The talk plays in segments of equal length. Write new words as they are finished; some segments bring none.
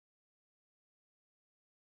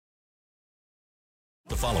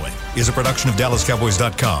following is a production of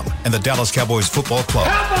DallasCowboys.com and the Dallas Cowboys Football Club.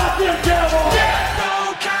 How about them Cowboys? Yeah,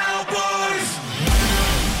 go Cowboys!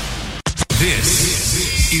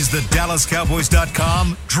 This is the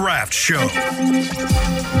DallasCowboys.com Draft Show.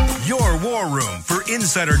 Your war room for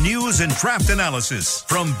insider news and draft analysis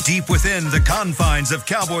from deep within the confines of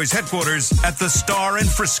Cowboys headquarters at the Star in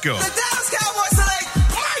Frisco. The Dallas Cowboys select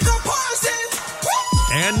Michael Parsons!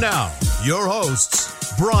 Woo! And now, your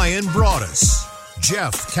hosts, Brian Broaddus,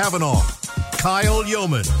 Jeff Kavanaugh, Kyle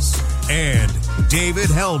Yeomans, and David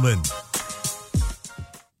Hellman.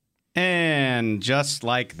 And just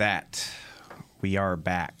like that, we are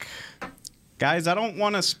back. Guys, I don't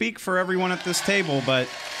want to speak for everyone at this table, but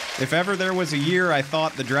if ever there was a year I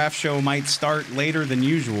thought the draft show might start later than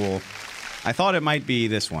usual, I thought it might be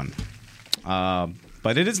this one.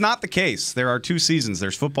 But it is not the case. There are two seasons.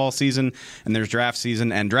 There's football season and there's draft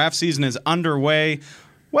season, and draft season is underway.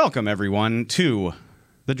 Welcome, everyone, to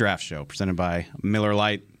the Draft Show, presented by Miller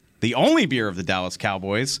Lite, the only beer of the Dallas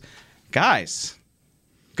Cowboys. Guys,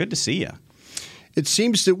 good to see you. It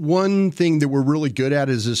seems that one thing that we're really good at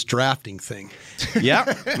is this drafting thing.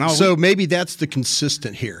 Yeah. No, so maybe that's the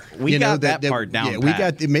consistent here. We got that part down. Yeah,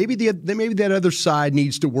 pat. we got maybe that other side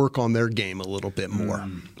needs to work on their game a little bit more.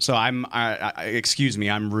 So excuse me,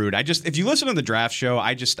 I'm rude. If you listen to the Draft Show,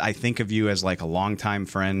 I think of you as like a longtime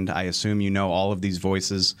friend. I assume you know all of these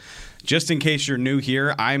voices. Just in case you're new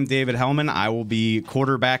here, I'm David Hellman. I will be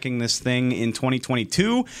quarterbacking this thing in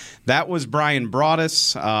 2022. That was Brian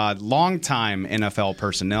Broaddus, longtime NFL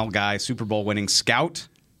personnel guy, Super Bowl winning scout.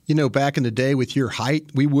 You know, back in the day with your height,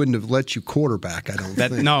 we wouldn't have let you quarterback, I don't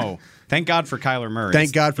think. No. Thank God for Kyler Murray.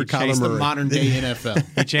 Thank God for Kyler Murray. The modern-day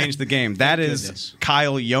NFL. He changed the game. That is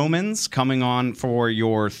Kyle Yeomans coming on for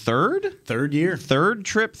your third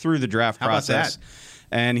trip through the draft process. About that?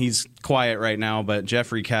 And he's quiet right now, but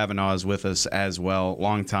Jeffrey Kavanaugh is with us as well.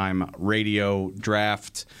 Longtime radio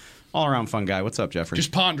draft, all-around fun guy. What's up, Jeffrey?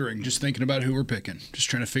 Just pondering, just thinking about who we're picking, just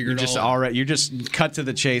trying to figure it all out. You're just cut to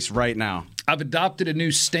the chase right now. I've adopted a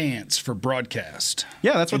new stance for broadcast.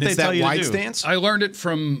 Yeah, that's what they tell you to do. Stance? I learned it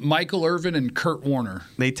from Michael Irvin and Kurt Warner.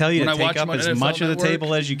 They tell you When to I take watch up my as NFL much of the Network.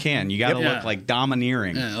 table as you can. You got to look like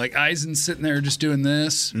domineering. Yeah, like Eisen's sitting there just doing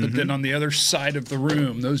this, but then on the other side of the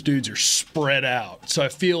room, those dudes are spread out. So I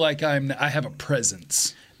feel like I have a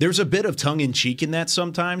presence. There's a bit of tongue-in-cheek in that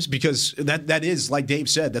sometimes because that is, like Dave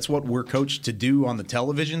said, that's what we're coached to do on the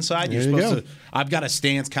television side. You're supposed to. I've got a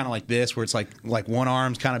stance kind of like this where it's like one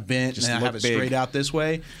arm's kind of bent and I have it straight out this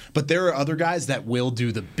way. But there are other guys that will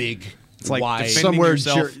do the big, like wide. Somewhere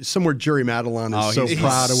Jerry Madelon is so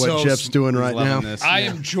proud of what Jeff's doing right now. I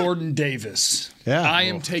am Jordan Davis. Yeah. I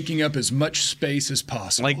am taking up as much space as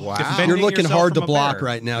possible. Defending You're looking yourself hard from to a block bear.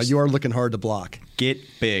 right now. You are looking hard to block. Get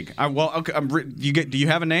big. Okay, do you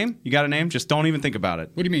have a name? You got a name? Just don't even think about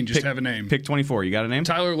it. What do you mean, just have a name? Pick 24. You got a name?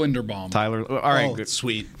 Tyler Linderbaum. Tyler. All right, good.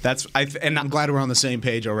 Sweet. I'm glad we're on the same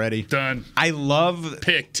page already. Done. I love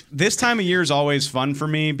Picked. This time of year is always fun for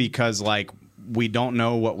me because we don't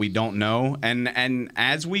know what we don't know, and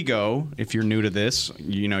as we go, if you're new to this,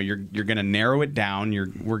 you're going to narrow it down.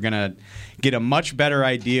 We're going to get a much better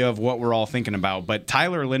idea of what we're all thinking about. But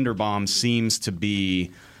Tyler Linderbaum seems to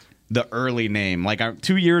be the early name.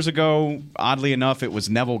 2 years ago, oddly enough, it was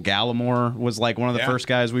Neville Gallimore was one of the first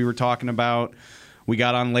guys we were talking about. We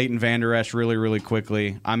got on Leighton Vander Esch really, really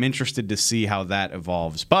quickly. I'm interested to see how that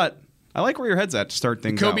evolves. But I like where your head's at to start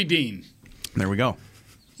things out. Kobe Dean. There we go.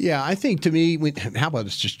 Yeah, I think to me, how about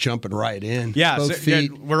us just jumping right in? Yeah, Both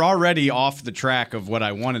feet. we're already off the track of what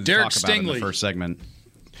I wanted to Derek talk about in the Stingley. first segment.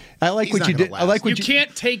 I like He's what not you gonna did. last. I like what You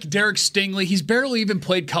can't take Derek Stingley. He's barely even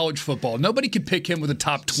played college football. Nobody could pick him with a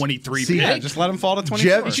top 23 See, pick. Yeah, just let him fall to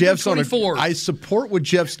 24. Jeff's on 24. I support what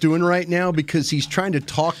Jeff's doing right now because he's trying to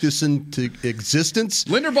talk this into existence.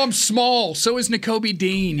 Linderbaum's small. So is Nakobe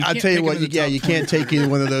Dean. I'll tell you what, you can't take either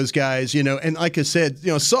one of those guys, And like I said,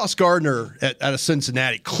 Sauce Gardner out of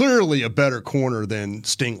Cincinnati, clearly a better corner than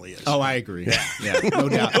Stingley is. Oh, I agree. Yeah, no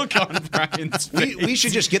doubt. Look on Brian's face. We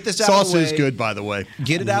should just get this out Sauce of the way. is good, by the way.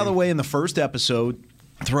 Get it out of the way in the first episode.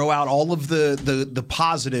 Throw out all of the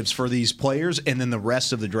positives for these players, and then the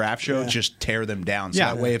rest of the draft show, just tear them down. So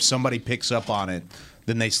that way, if somebody picks up on it,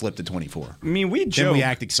 then they slip to 24. I mean, we joke. Then we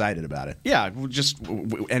act excited about it. Yeah,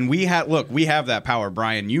 we have that power,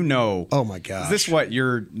 Brian. Oh my gosh. Is this what,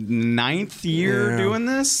 your 9th year doing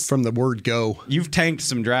this? From the word go. You've tanked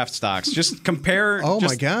some draft stocks. Just compare.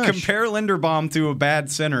 My gosh. Compare Linderbaum to a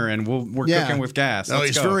bad center, and we're cooking with gas. No,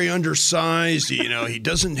 he's very undersized. He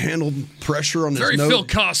doesn't handle pressure on his Very nose. Phil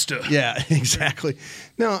Costa. Yeah, exactly.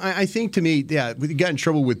 No, I think to me, we got in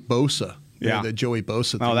trouble with Bosa. Yeah. The Joey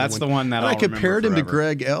Bosa thing. Oh, that's the one that and I'll I compared him remember to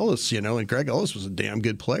Greg Ellis, and Greg Ellis was a damn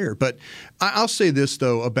good player. But I'll say this,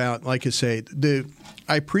 though, about, like I say,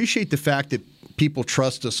 I appreciate the fact that people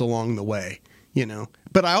trust us along the way,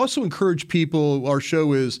 But I also encourage people, our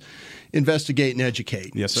show is investigate and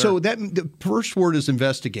educate. Yes, sir. So the first word is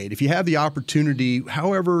investigate. If you have the opportunity,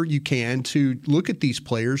 however you can, to look at these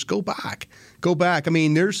players, go back. I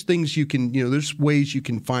mean, there's things you can, there's ways you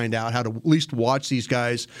can find out how to at least watch these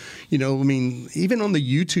guys. Even on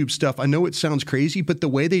the YouTube stuff, I know it sounds crazy, but the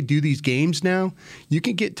way they do these games now, you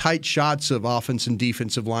can get tight shots of offense and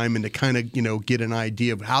defensive linemen to kind of, get an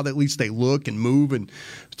idea of how at least they look and move and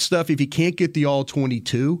stuff. If you can't get the all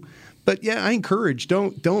 22. But yeah, I encourage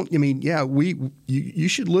you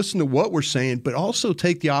should listen to what we're saying, but also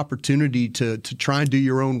take the opportunity to try and do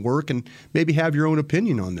your own work and maybe have your own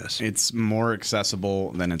opinion on this. It's more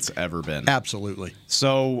accessible than it's ever been. Absolutely.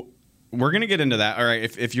 So we're going to get into that. All right,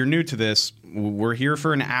 if you're new to this, we're here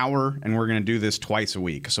for an hour, and we're going to do this twice a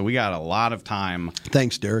week. So we got a lot of time.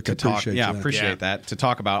 Thanks, Derek. I appreciate that. Appreciate that, to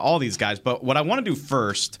talk about all these guys. But what I want to do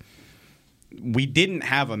first, we didn't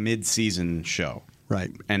have a mid-season show.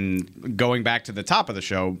 Right. And going back to the top of the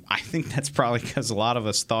show, I think that's probably because a lot of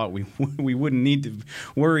us thought we wouldn't need to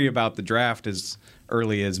worry about the draft as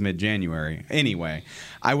early as mid-January. Anyway,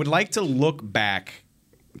 I would like to look back.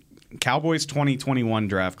 Cowboys 2021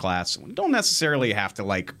 draft class. We don't necessarily have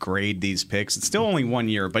to grade these picks. It's still only 1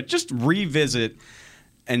 year, but just revisit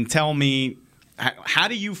and tell me, how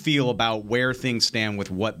do you feel about where things stand with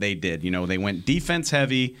what they did? They went defense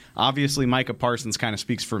heavy. Obviously, Micah Parsons kind of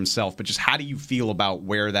speaks for himself, but just how do you feel about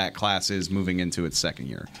where that class is moving into its second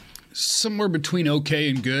year? Somewhere between okay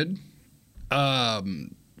and good.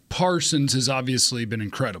 Parsons has obviously been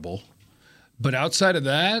incredible. But outside of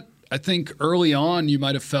that, I think early on you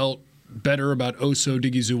might have felt better about Osa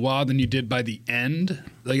Odighizuwa than you did by the end.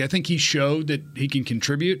 I think he showed that he can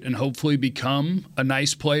contribute and hopefully become a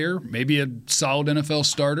nice player, maybe a solid NFL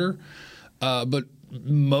starter. But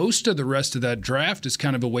most of the rest of that draft is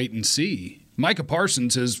kind of a wait and see. Micah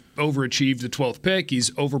Parsons has overachieved the 12th pick.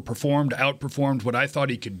 He's outperformed what I thought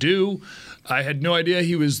he could do. I had no idea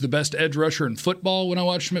he was the best edge rusher in football when I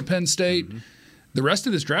watched him at Penn State. Mm-hmm. The rest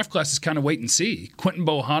of this draft class is kind of wait and see. Quinton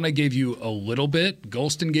Bohanna gave you a little bit.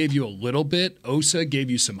 Golston gave you a little bit. Osa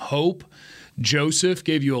gave you some hope. Joseph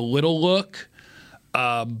gave you a little look.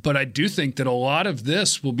 But I do think that a lot of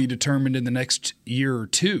this will be determined in the next year or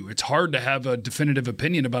two. It's hard to have a definitive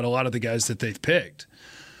opinion about a lot of the guys that they've picked.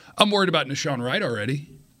 I'm worried about Nahshon Wright already.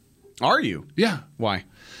 Are you? Yeah. Why?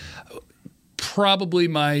 Probably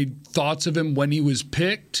my thoughts of him when he was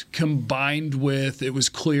picked, combined with it was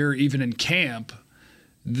clear even in camp,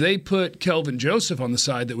 they put Kelvin Joseph on the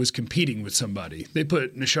side that was competing with somebody. They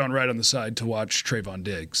put Nahshon Wright on the side to watch Trayvon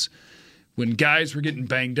Diggs. When guys were getting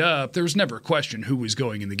banged up, there was never a question who was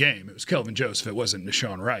going in the game. It was Kelvin Joseph. It wasn't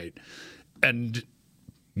Nahshon Wright. And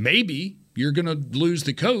maybe you're going to lose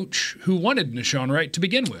the coach who wanted Nahshon Wright to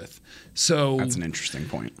begin with. So that's an interesting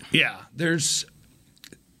point. Yeah,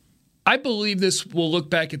 I believe we'll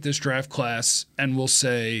look back at this draft class and we'll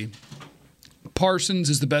say Parsons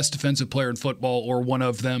is the best defensive player in football, or one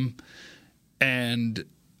of them. And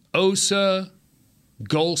Osa,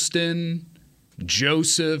 Golston,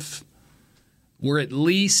 Joseph were at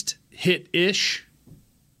least hit-ish.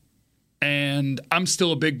 And I'm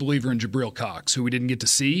still a big believer in Jabril Cox, who we didn't get to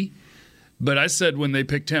see. But I said when they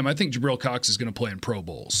picked him, I think Jabril Cox is going to play in Pro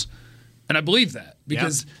Bowls. And I believe that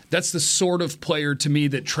because that's the sort of player to me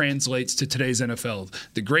that translates to today's NFL.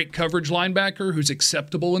 The great coverage linebacker who's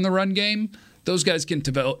acceptable in the run game, those guys can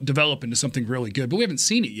develop into something really good. But we haven't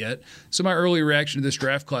seen it yet. So my early reaction to this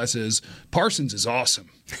draft class is Parsons is awesome.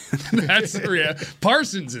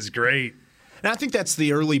 Parsons is great. And I think that's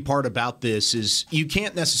the early part about this is you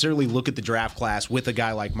can't necessarily look at the draft class with a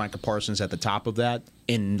guy like Micah Parsons at the top of that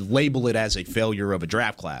and label it as a failure of a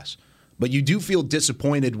draft class. But you do feel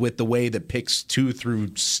disappointed with the way that picks 2 through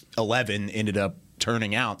 11 ended up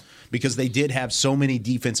turning out because they did have so many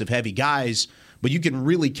defensive-heavy guys, but you can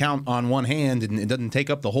really count on one hand, and it doesn't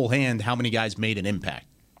take up the whole hand, how many guys made an impact.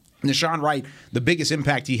 Nahshon Wright, the biggest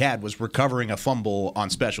impact he had was recovering a fumble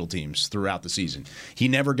on special teams throughout the season. He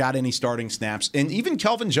never got any starting snaps. And even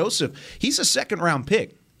Kelvin Joseph, he's a second-round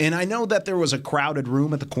pick. And I know that there was a crowded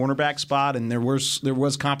room at the cornerback spot and there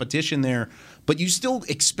was competition there, but you still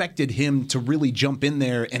expected him to really jump in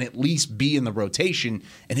there and at least be in the rotation.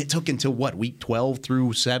 And it took until, week 12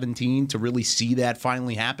 through 17 to really see that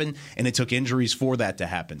finally happen. And it took injuries for that to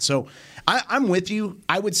happen. So I'm with you.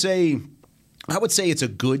 I would say it's a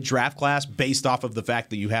good draft class based off of the fact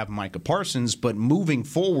that you have Micah Parsons, but moving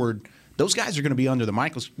forward, those guys are going to be under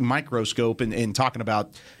the microscope and talking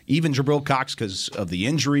about even Jabril Cox because of the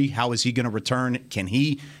injury. How is he going to return? Can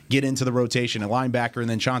he get into the rotation at linebacker? And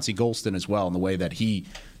then Chauncey Golston as well in the way that he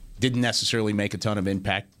didn't necessarily make a ton of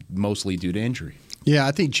impact, mostly due to injury. Yeah,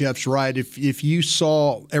 I think Jeff's right. If you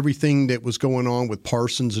saw everything that was going on with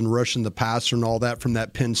Parsons and rushing the passer and all that from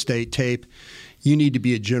that Penn State tape, you need to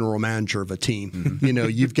be a general manager of a team. Mm-hmm.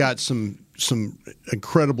 You've got some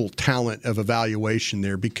incredible talent of evaluation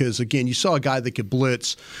there because, again, you saw a guy that could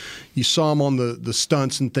blitz. You saw him on the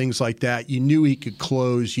stunts and things like that. You knew he could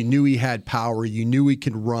close. You knew he had power. You knew he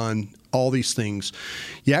could run. All these things.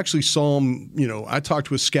 You actually saw him, I talked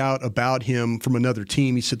to a scout about him from another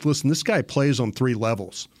team. He said, listen, this guy plays on 3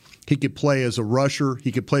 levels. He could play as a rusher,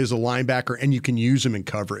 he could play as a linebacker, and you can use him in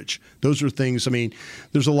coverage. Those are things,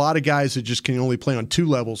 there's a lot of guys that just can only play on 2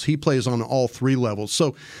 levels. He plays on all 3 levels.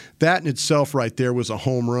 So that in itself right there was a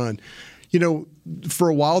home run. For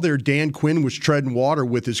a while there, Dan Quinn was treading water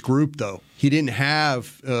with his group, though. He didn't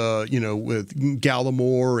have, with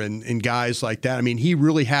Gallimore and guys like that. He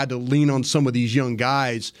really had to lean on some of these young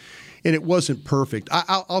guys, and it wasn't perfect.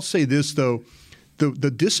 I'll say this, though.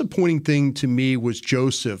 The disappointing thing to me was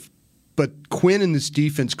Joseph, but Quinn and this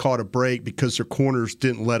defense caught a break because their corners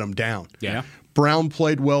didn't let them down. Yeah. Brown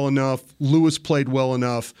played well enough. Lewis played well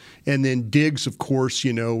enough. And then Diggs, of course,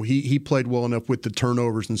 he played well enough with the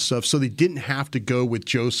turnovers and stuff. So they didn't have to go with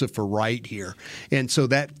Joseph or Wright here. And so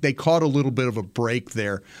that they caught a little bit of a break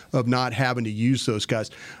there of not having to use those guys.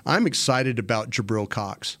 I'm excited about Jabril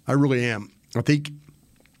Cox. I really am. I think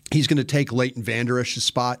he's going to take Leighton Vander Esch's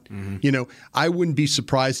spot. Mm-hmm. I wouldn't be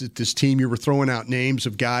surprised if this team, you were throwing out names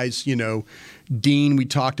of guys, Dean, we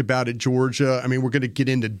talked about at Georgia. We're going to get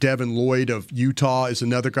into Devin Lloyd of Utah is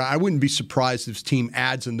another guy. I wouldn't be surprised if this team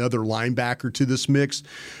adds another linebacker to this mix.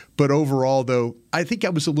 But overall, though, I think I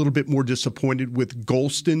was a little bit more disappointed with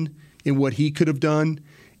Golston in what he could have done.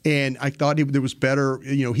 And I thought there was better.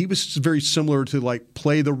 He was very similar to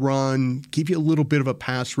play the run, give you a little bit of a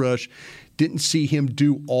pass rush. Didn't see him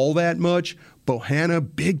do all that much. Bohanna,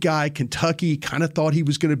 big guy, Kentucky, kind of thought he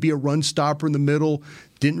was going to be a run stopper in the middle.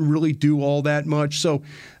 Didn't really do all that much. So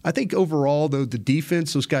I think overall, though, the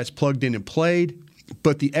defense, those guys plugged in and played.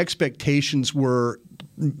 But the expectations were,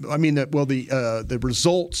 the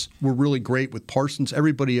results were really great with Parsons.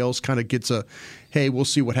 Everybody else kind of gets hey, we'll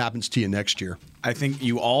see what happens to you next year. I think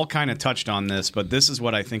you all kind of touched on this, but this is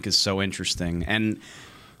what I think is so interesting. And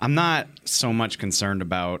I'm not so much concerned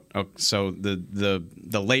about. So the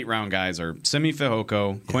late round guys are Simi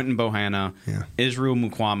Fehoko, Quentin Bohanna, Israel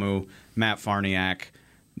Mukwamu, Matt Farniak.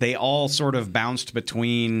 They all sort of bounced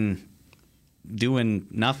between doing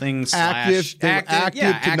nothing active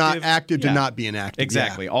to not being active.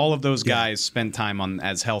 Exactly. Yeah. All of those guys spent time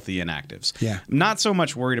as healthy inactives. Yeah. I'm not so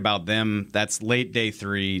much worried about them. That's late day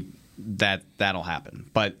 3. That'll happen.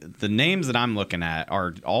 But the names that I'm looking at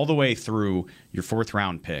are all the way through your 4th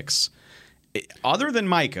round picks. Other than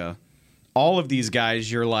Micah, all of these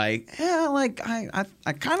guys, you're like, I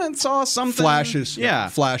kind of saw something. Flashes. Yeah.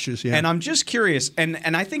 Flashes, yeah. And I'm just curious, and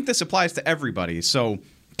I think this applies to everybody. So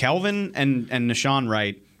Kelvin and Nahshon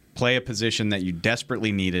Wright play a position that you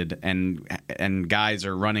desperately needed, and guys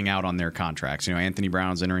are running out on their contracts. Anthony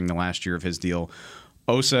Brown's entering the last year of his deal.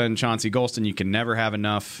 Osa and Chauncey Golston, you can never have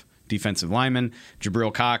enough defensive lineman.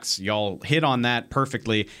 Jabril Cox, y'all hit on that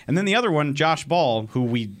perfectly. And then the other one, Josh Ball, who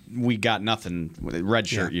we got nothing,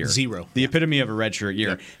 redshirt year. 0. The epitome of a redshirt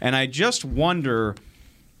year. Yeah. And I just wonder,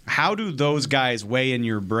 how do those guys weigh in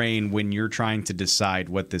your brain when you're trying to decide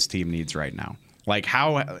what this team needs right now?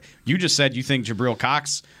 How you just said you think Jabril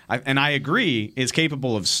Cox, and I agree, is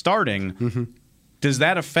capable of starting. Mm-hmm. Does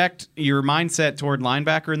that affect your mindset toward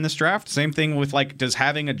linebacker in this draft? Same thing with does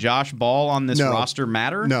having a Josh Ball on this roster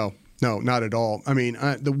matter? No, not at all.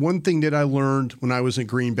 The one thing that I learned when I was in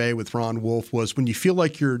Green Bay with Ron Wolf was when you feel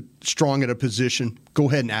like you're strong at a position, go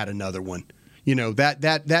ahead and add another one.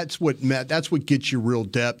 That's what gets you real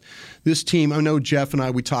depth. This team, I know Jeff and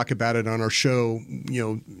I, we talk about it on our show,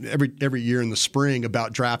 every year in the spring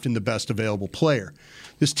about drafting the best available player.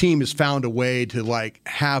 This team has found a way to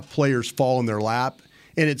have players fall in their lap.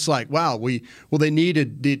 And it's wow, they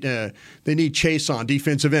need Chase on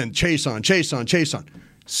defensive end, Chase on.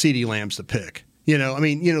 CeeDee Lamb's the pick.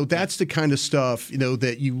 That's the kind of stuff,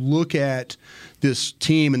 that you look at this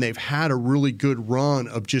team and they've had a really good run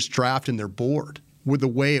of just drafting their board with the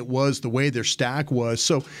way it was, the way their stack was.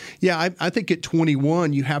 So, yeah, I think at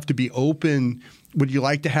 21 you have to be open. Would you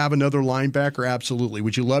like to have another linebacker? Absolutely.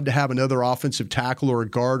 Would you love to have another offensive tackle or a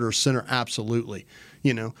guard or a center? Absolutely.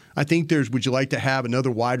 I think would you like to have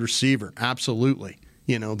another wide receiver? Absolutely.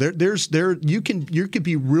 You know, you could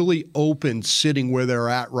be really open sitting where they're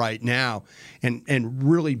at right now and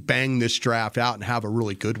really bang this draft out and have a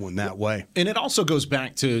really good one that way. And it also goes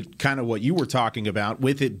back to kind of what you were talking about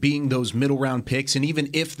with it being those middle round picks, and even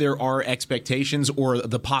if there are expectations or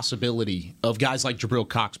the possibility of guys like Jabril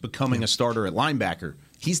Cox becoming a starter at linebacker,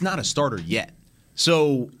 he's not a starter yet.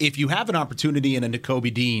 So if you have an opportunity and a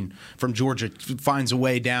Nakobe Dean from Georgia finds a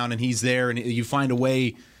way down and he's there and you find a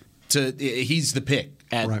way he's the pick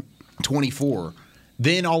at 24.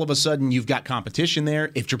 Then all of a sudden you've got competition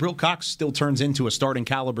there. If Jabril Cox still turns into a starting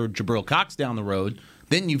caliber Jabril Cox down the road,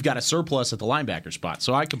 then you've got a surplus at the linebacker spot.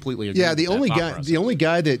 So I completely agree. Yeah, the only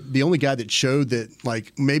guy that showed that,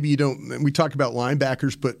 like, maybe you don't. We talk about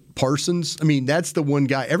linebackers, but Parsons. I mean, that's the one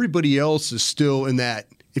guy. Everybody else is still in that.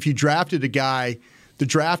 If you drafted a guy, the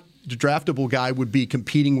draftable guy would be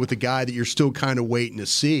competing with a guy that you're still kind of waiting to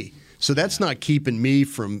see. So that's not keeping me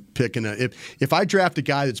from picking if I draft a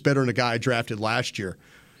guy that's better than a guy I drafted last year,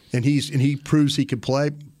 and he proves he can play,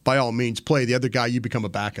 by all means play. The other guy, you become a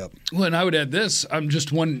backup. Well, and I would add this: I'm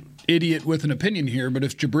just one idiot with an opinion here, but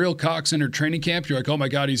if Jabril Cox entered training camp, you're like, oh my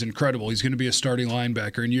God, he's incredible. He's going to be a starting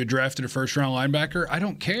linebacker, and you had drafted a first-round linebacker. I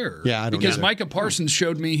don't care. Yeah, I don't because either. Micah Parsons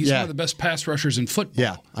showed me he's one of the best pass rushers in football.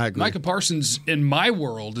 Yeah, I agree. Micah Parsons, in my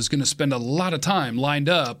world, is going to spend a lot of time lined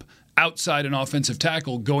up outside an offensive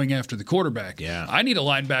tackle going after the quarterback. Yeah. I need a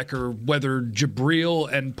linebacker, whether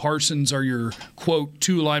Jabril and Parsons are your, quote,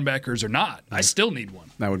 two linebackers or not. I still need one.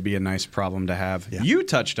 That would be a nice problem to have. Yeah. You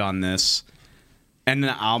touched on this, and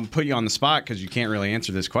I'll put you on the spot because you can't really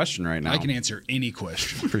answer this question right now. I can answer any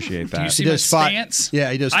question. Appreciate that. Do you see my stance?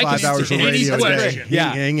 He does I can 5 hours answer of any radio a day. question.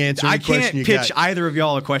 Yeah, He can answer any I question can't you pitch got. either of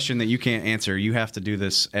y'all a question that you can't answer. You have to do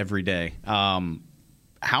this every day.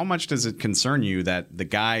 How much does it concern you that the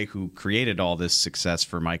guy who created all this success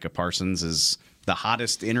for Micah Parsons is the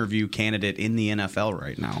hottest interview candidate in the NFL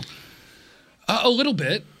right now? A little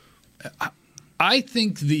bit. I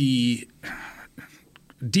think the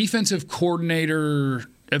defensive coordinator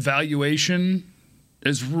evaluation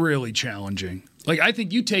is really challenging. Like, I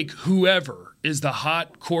think you take whoever is the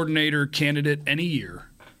hot coordinator candidate any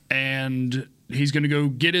year, and he's going to go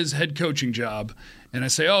get his head coaching job. And I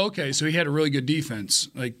say, oh, okay, so he had a really good defense.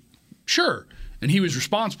 Like, sure. And he was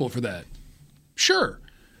responsible for that. Sure.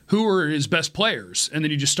 Who are his best players? And then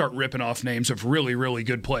you just start ripping off names of really, really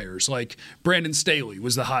good players. Like Brandon Staley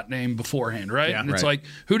was the hot name beforehand, right? Yeah, and it's right. like,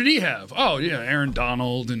 who did he have? Oh, yeah, Aaron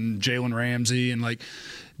Donald and Jalen Ramsey. And like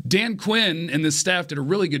Dan Quinn and the staff did a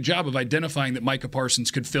really good job of identifying that Micah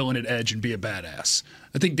Parsons could fill in at edge and be a badass.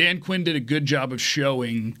 I think Dan Quinn did a good job of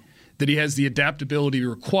showing that he has the adaptability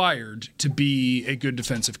required to be a good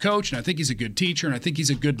defensive coach, and I think he's a good teacher, and I think he's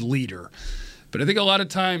a good leader. But I think a lot of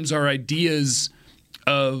times our ideas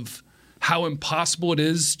of how impossible it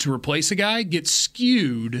is to replace a guy get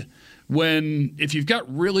skewed when if you've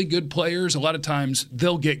got really good players, a lot of times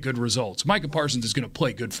they'll get good results. Micah Parsons is going to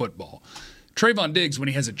play good football. Trayvon Diggs, when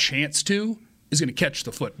he has a chance to, is going to catch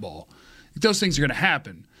the football. Those things are going to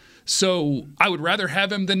happen. So I would rather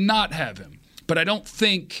have him than not have him. But I don't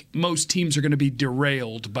think most teams are going to be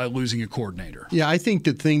derailed by losing a coordinator. Yeah, I think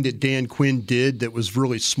the thing that Dan Quinn did that was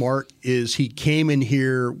really smart is he came in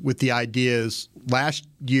here with the ideas last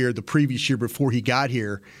year, the previous year before he got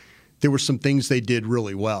here, there were some things they did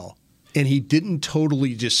really well. And he didn't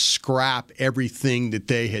totally just scrap everything that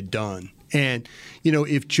they had done. And, you know,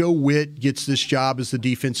 if Joe Witt gets this job as the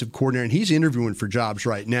defensive coordinator, and he's interviewing for jobs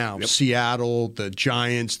right now, Seattle, the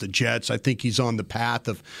Giants, the Jets, I think he's on the path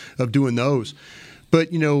of doing those.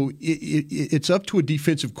 But, you know, it's up to a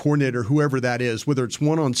defensive coordinator, whoever that is, whether it's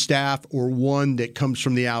one on staff or one that comes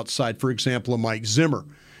from the outside, for example, a Mike Zimmer.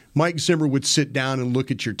 Mike Zimmer would sit down and look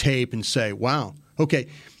at your tape and say, wow, okay,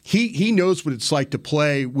 he knows what it's like to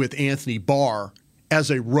play with Anthony Barr as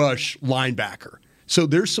a rush linebacker. So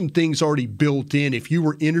there's some things already built in. If you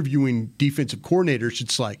were interviewing defensive coordinators,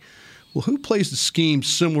 it's like, well, who plays the scheme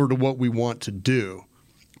similar to what we want to do?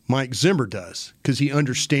 Mike Zimmer does, because he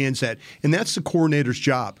understands that. And that's the coordinator's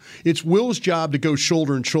job. It's Will's job to go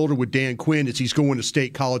shoulder and shoulder with Dan Quinn as he's going to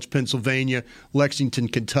State College, Pennsylvania, Lexington,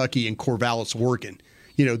 Kentucky, and Corvallis, Oregon.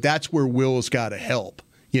 You know, that's where Will has got to help.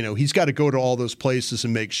 You know, he's got to go to all those places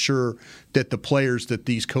and make sure that the players that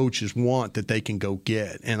these coaches want, that they can go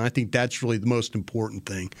get. And I think that's really the most important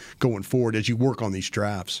thing going forward as you work on these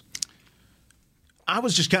drafts. I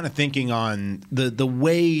was just kind of thinking on the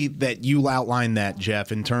way that you outlined that,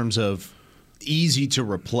 Jeff, in terms of easy to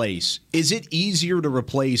replace. Is it easier to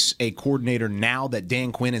replace a coordinator now that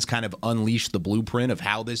Dan Quinn has kind of unleashed the blueprint of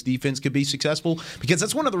how this defense could be successful? Because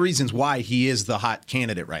that's one of the reasons why he is the hot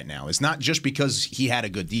candidate right now. It's not just because he had a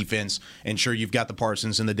good defense, and sure, you've got the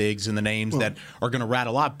Parsons and the Diggs and the names that are going to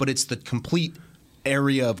rattle out, but it's the complete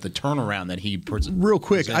area of the turnaround that he real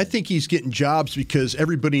quick, I think he's getting jobs because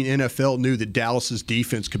everybody in NFL knew that Dallas's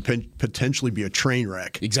defense could potentially be a train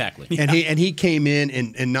wreck. Exactly. And he came in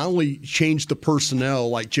and not only changed the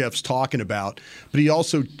personnel like Jeff's talking about, but he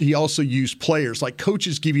also used players. Like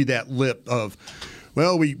coaches give you that lip of,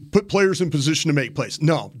 well, we put players in position to make plays.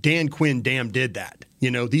 No, Dan Quinn damn did that.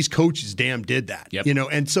 These coaches damn did that. Yep.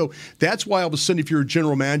 And so that's why all of a sudden if you're a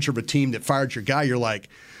general manager of a team that fired your guy, you're like,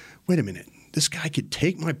 wait a minute. This guy could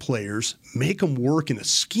take my players, make them work in a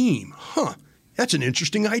scheme. That's an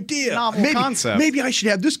interesting idea. Novel concept. Maybe I should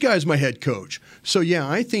have this guy as my head coach. So, yeah,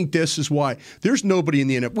 I think this is why. There's nobody in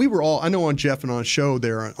the NFL. We were all, I know on Jeff and on show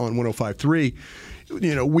there on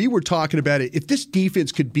 105.3, we were talking about it. If this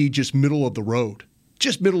defense could be just middle of the road,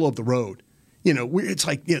 it's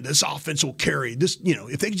like, this offense will carry this,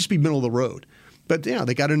 if they could just be middle of the road. But,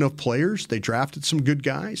 they got enough players. They drafted some good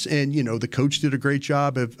guys. And, the coach did a great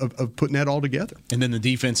job of putting that all together. And then the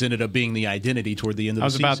defense ended up being the identity toward the end of the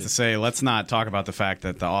season. I was about to say, let's not talk about the fact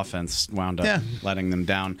that the offense wound up letting them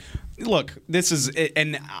down. Look, this is –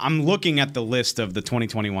 and I'm looking at the list of the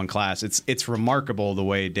 2021 class. It's remarkable the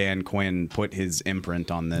way Dan Quinn put his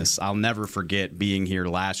imprint on this. I'll never forget being here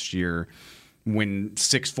last year when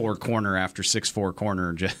 6'4" corner after 6'4"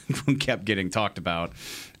 corner just kept getting talked about.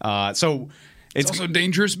 It's also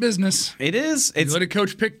dangerous business. It is. You let a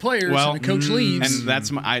coach pick players and the coach leaves. And that's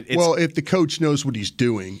if the coach knows what he's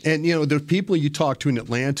doing. And, the people you talked to in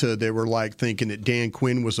Atlanta, they were like thinking that Dan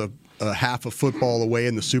Quinn was a half a football away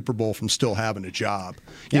in the Super Bowl from still having a job.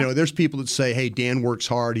 There's people that say, hey, Dan works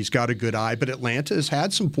hard, he's got a good eye, but Atlanta has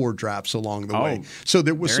had some poor drafts along the way. So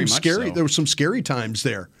there was there were some scary times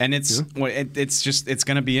there. And it's going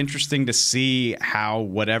to be interesting to see how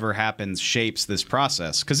whatever happens shapes this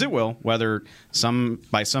process, because it will, whether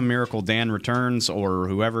by some miracle Dan returns or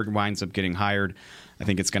whoever winds up getting hired. I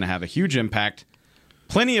think it's going to have a huge impact.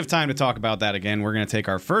 Plenty of time to talk about that again. We're going to take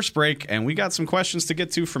our first break, and we got some questions to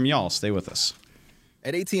get to from y'all. Stay with us.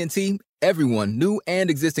 At AT&T, everyone, new and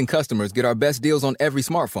existing customers, get our best deals on every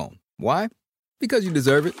smartphone. Why? Because you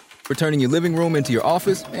deserve it. For turning your living room into your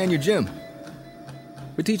office and your gym.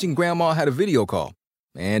 For teaching Grandma how to video call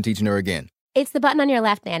and teaching her again. It's the button on your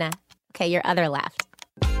left, Nana. Okay, your other left.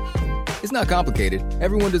 It's not complicated.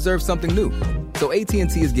 Everyone deserves something new. So AT&T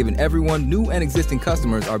is giving everyone, new and existing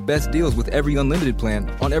customers, our best deals with every unlimited plan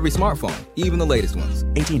on every smartphone, even the latest ones.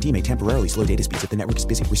 AT&T may temporarily slow data speeds if the network is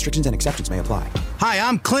busy. Restrictions and exceptions may apply. Hi,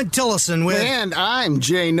 I'm Clint Tillison with... And I'm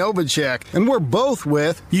Jay Novacek, and we're both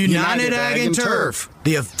with... United Ag and Turf,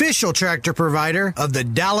 the official tractor provider of the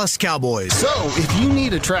Dallas Cowboys. So, if you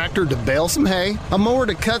need a tractor to bale some hay, a mower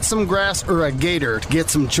to cut some grass, or a gator to get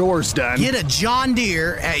some chores done... Get a John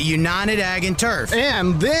Deere at United Ag and Turf.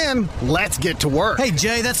 And then, let's get to work. Hey,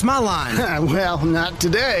 Jay, that's my line. Well, not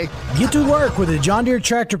today. Get to work with a John Deere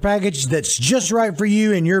tractor package that's just right for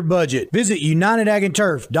you and your budget. Visit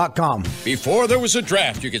UnitedAgAndTurf.com. Before there was a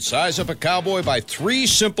draft, you could size up a cowboy by 3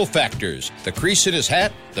 simple factors: the crease in his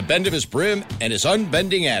hat, the bend of his brim, and his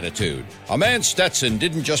unbending attitude. A man Stetson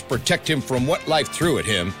didn't just protect him from what life threw at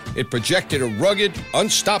him, it projected a rugged,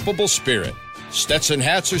 unstoppable spirit. Stetson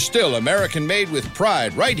hats are still American-made with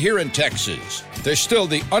pride right here in Texas. They're still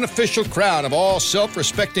the unofficial crown of all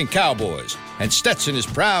self-respecting cowboys, and Stetson is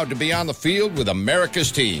proud to be on the field with America's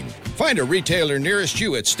team. Find a retailer nearest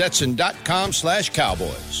you at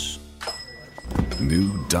Stetson.com/cowboys.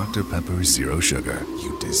 New Dr. Pepper Zero Sugar.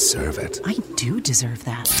 You deserve it. I do deserve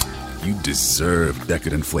that. You deserve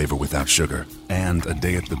decadent flavor without sugar, and a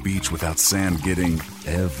day at the beach without sand getting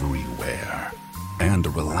everywhere. And a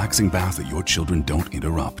relaxing bath that your children don't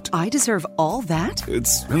interrupt. I deserve all that?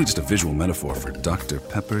 It's really just a visual metaphor for Dr.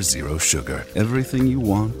 Pepper Zero Sugar. Everything you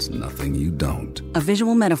want, nothing you don't. A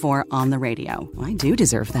visual metaphor on the radio. I do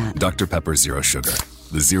deserve that. Dr. Pepper Zero Sugar.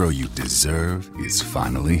 The zero you deserve is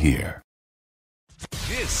finally here.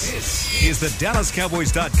 This is the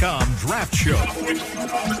DallasCowboys.com Draft Show.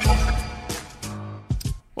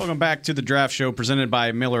 Welcome back to the Draft Show presented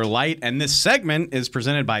by Miller Lite, and this segment is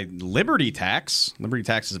presented by Liberty Tax. Liberty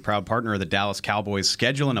Tax is a proud partner of the Dallas Cowboys.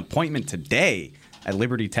 Schedule an appointment today at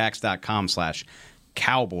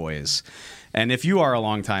libertytax.com/cowboys. And if you are a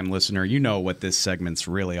longtime listener, you know what this segment's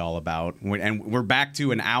really all about. And we're back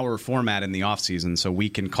to an hour format in the offseason, so we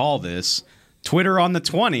can call this Twitter on the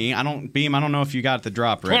 20. I don't know if you got the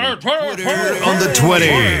drop ready. Twitter on the 20.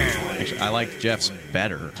 Actually, I like Jeff's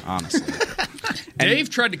better, honestly. Dave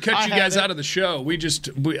tried to cut you guys out of the show.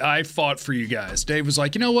 I fought for you guys. Dave was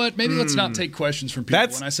like, you know what? Maybe let's not take questions from people.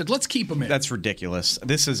 And I said, let's keep them in. That's ridiculous.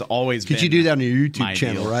 This has always been. Could you do that on your YouTube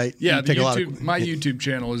channel, right? Yeah, my YouTube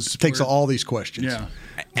channel takes all these questions. Yeah.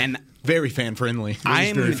 And very fan friendly.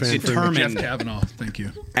 I'm determined. Jeff Kavanaugh, thank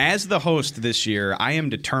you. As the host this year, I am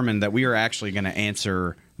determined that we are actually going to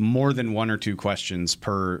answer more than 1 or 2 questions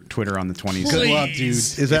per Twitter on the 20s. Good luck, dude.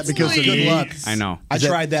 Is that because of good luck? I know. I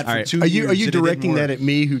tried that for 2 years. Are you directing that at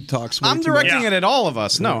me who talks? I'm directing it at all of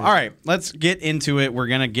us. No. All right. Let's get into it. We're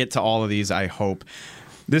going to get to all of these, I hope.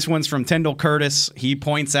 This one's from Tyndall Curtis. He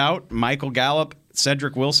points out Michael Gallup,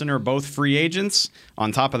 Cedric Wilson are both free agents.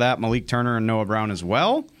 On top of that, Malik Turner and Noah Brown as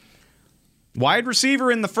well. Wide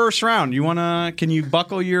receiver in the first round. Can you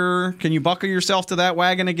buckle yourself to that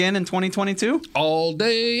wagon again in 2022? All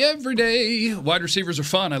day, every day. Wide receivers are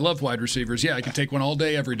fun. I love wide receivers. Yeah, I can take one all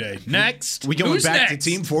day, every day. Next. We going back to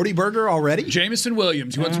Team 40 Burger already? Jamison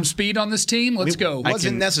Williams. You want some speed on this team? Let's go.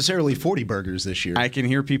 Wasn't necessarily 40 Burgers this year. I can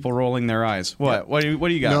hear people rolling their eyes. What? Yeah. What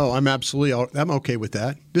do you got? No, I'm okay with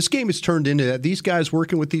that. This game has turned into that. These guys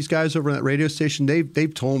working with these guys over at that radio station,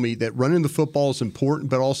 they've told me that running the football is important,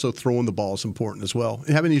 but also throwing the ball is important as well.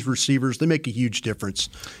 And having these receivers, they make a huge difference.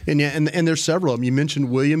 And there's several of them. You mentioned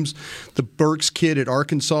Williams. The Burks kid at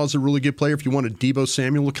Arkansas is a really good player if you want a Deebo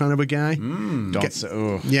Samuel kind of a guy. That's what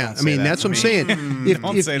I'm saying.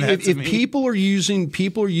 If people are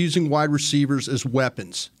using wide receivers as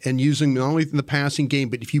weapons and using not only in the passing game,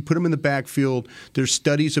 but if you put them in the backfield, there's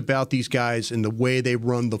studies about these guys and the way they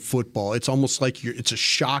run the football. It's almost like it's a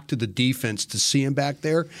shock to the defense to see them back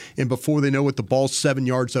there, and before they know it, the ball's 7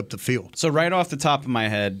 yards up the field. So right off the top of my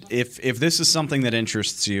head, if this is something that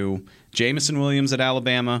interests you, Jamison Williams at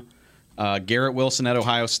Alabama, Garrett Wilson at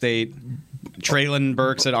Ohio State, Traylon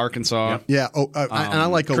Burks at Arkansas. Yeah. And I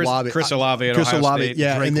like Olave. Chris Olave at Ohio State.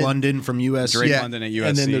 Yeah. Drake London from USC. London at USC.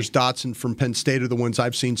 And then there's Dotson from Penn State are the ones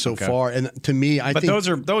I've seen so far. And to me, I think those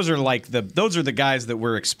are the guys that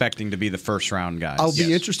we're expecting to be the first round guys. I'll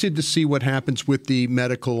be interested to see what happens with the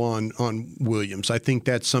medical on Williams. I think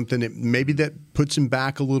that's something that maybe that puts him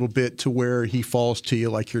back a little bit to where he falls to you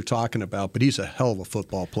like you're talking about. But he's a hell of a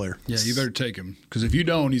football player. Yeah, you better take him because if you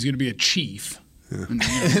don't, he's going to be a Chief. Yeah. And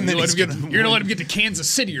then you're going to let him get to Kansas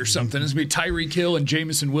City or something. It's going to be Tyreek Hill and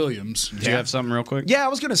Jamison Williams. Do you have something real quick? Yeah, I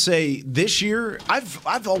was going to say this year,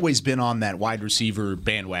 I've always been on that wide receiver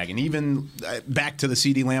bandwagon. Even back to the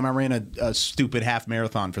CeeDee Lamb, I ran a stupid half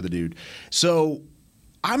marathon for the dude. So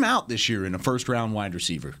I'm out this year in a first-round wide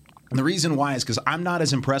receiver. And the reason why is because I'm not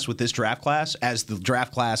as impressed with this draft class as the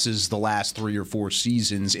draft classes the last 3 or 4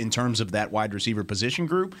 seasons in terms of that wide receiver position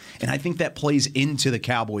group. And I think that plays into the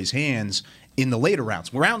Cowboys' hands in the later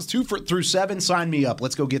rounds. Rounds 2 through 7, sign me up.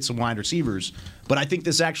 Let's go get some wide receivers. But I think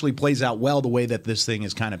this actually plays out well the way that this thing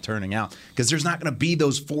is kind of turning out. Because there's not going to be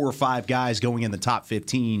those 4 or 5 guys going in the top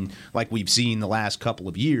 15 like we've seen the last couple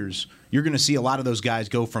of years. You're going to see a lot of those guys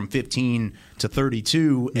go from 15 to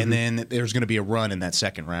 32, and then there's going to be a run in that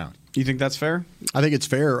second round. You think that's fair? I think it's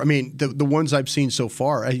fair. I mean, the ones I've seen so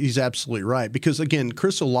far, he's absolutely right. Because, again,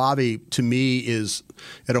 Chris Olave, to me, is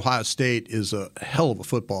at Ohio State is a hell of a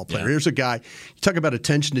football player. Here's a guy, you talk about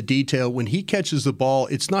attention to detail. When he catches the ball,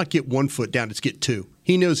 it's not get 1 foot down, it's get 2.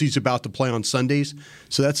 He knows he's about to play on Sundays,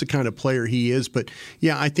 so that's the kind of player he is. But,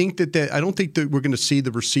 yeah, I think that I don't think that we're going to see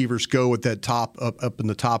the receivers go at that top up in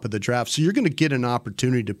the top of the draft. So you're going to get an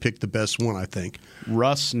opportunity to pick the best one, I think.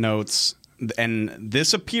 Russ notes, and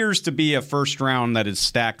this appears to be a first round that is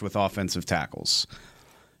stacked with offensive tackles.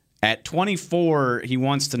 At 24, he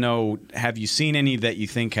wants to know, have you seen any that you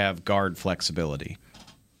think have guard flexibility?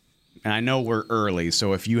 And I know we're early,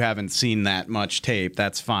 so if you haven't seen that much tape,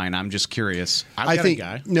 that's fine. I'm just curious. I think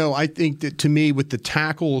that to me, with the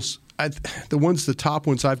tackles, the top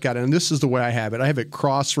ones I've got, and this is the way I have it. I have it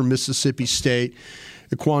Cross from Mississippi State,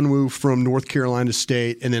 Ekwonu from North Carolina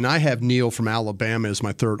State, and then I have Neal from Alabama as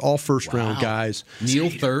my third. All first-round guys. Neal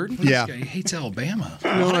third? Yeah. He hates Alabama.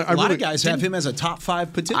 A lot of guys have him as a top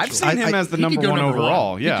 5 potential. I've seen him as the number 1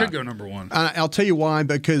 overall. Yeah. He could go number 1. I'll tell you why,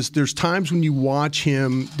 because there's times when you watch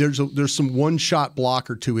him, there's some one-shot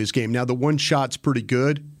blocker to his game. Now, the one shot's pretty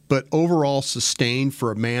good, but overall sustained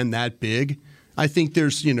for a man that big, I think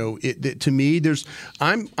there's, to me,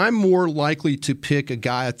 I'm more likely to pick a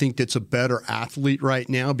guy I think that's a better athlete right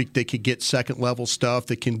now. They could get second level stuff.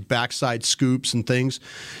 They can backside scoops and things.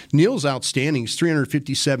 Neal's outstanding. He's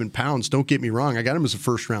 357 pounds. Don't get me wrong. I got him as a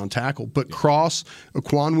first round tackle. But Cross,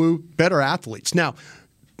 Ekwonu, better athletes. Now,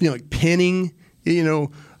 like Penning,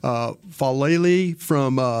 Falele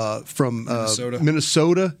from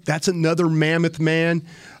Minnesota. That's another mammoth man.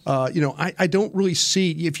 I don't really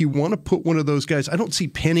see, if you want to put one of those guys, I don't see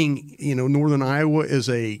Penning, Northern Iowa as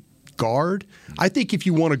a guard. I think if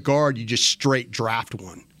you want a guard, you just straight draft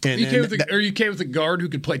one. Are you okay with a guard who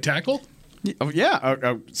could play tackle? Oh,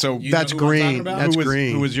 yeah. So that's Green. That's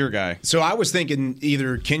Green. Who was your guy? So I was thinking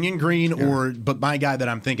either Kenyon Green but my guy that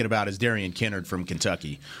I'm thinking about is Darian Kennard from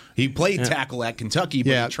Kentucky. He played tackle at Kentucky,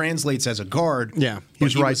 but he translates as a guard. Yeah, he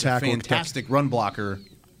was right tackle. A fantastic run blocker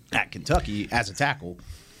at Kentucky as a tackle.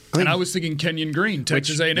 And I was thinking Kenyon Green,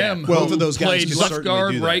 Texas A&M, both of those guys played left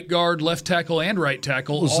guard, right guard, left tackle, and right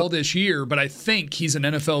tackle all this year. But I think he's an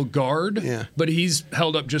NFL guard. Yeah. But he's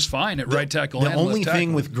held up just fine at right tackle and left tackle. The only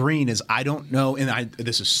thing with Green is I don't know, and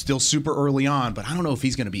this is still super early on, but I don't know if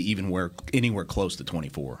he's going to be anywhere close to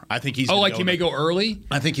 24. I think he's. He may go early.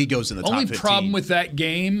 I think he goes in the top 15. Only problem with that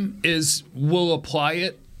game is we'll apply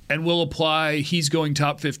it. And we'll apply he's going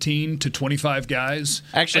top 15 to 25 guys.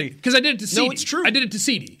 Actually, because I did it to CD. No, it's true. I did it to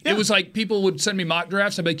CD. Yeah. It was like people would send me mock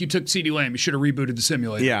drafts. I'd be like, you took CD Lamb. You should have rebooted the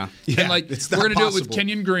simulator. Yeah. And we're going to do it with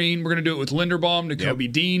Kenyon Green. We're going to do it with Linderbaum,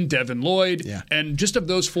 Nakobe Dean, Devin Lloyd. Yeah. And just of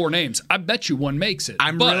those 4 names, I bet you one makes it.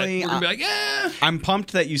 We're going to be like, I'm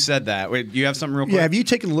pumped that you said that. Wait, you have something real quick? Yeah, have you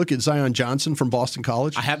taken a look at Zion Johnson from Boston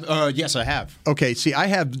College? I have. Yes, I have. Okay, see, I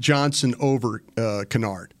have Johnson over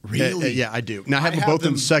Kennard. Really? Yeah, I do. Now, I have them both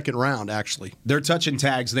in the second round, actually. They're touching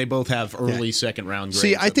tags. They both have early second round grades.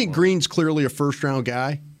 See, I think Green's clearly a first round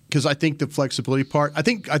guy because I think the flexibility part. I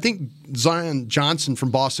think Zion Johnson from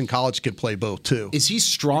Boston College could play both too. Is he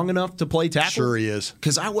strong enough to play tackle? Sure he is.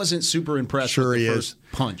 Because I wasn't super impressed with the first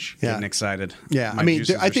punch. Yeah. Getting excited. Yeah, My I mean,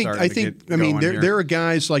 juices I are think starting to get going there are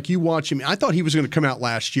guys like you watch him. I thought he was going to come out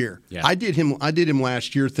last year. Yeah. I did him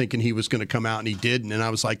last year thinking he was going to come out and he didn't, and I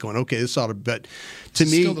was like going, okay, this ought to. But to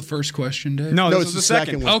me, still the first question, Dave. No, it's this is the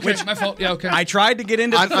second second one. Okay, my fault. Yeah, okay. I tried to get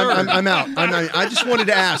into the third. I'm out. I just wanted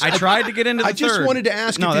to ask. I tried to get into the I just third. wanted to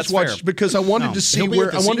ask No, if that's he's watched fair. because I wanted to see He'll be where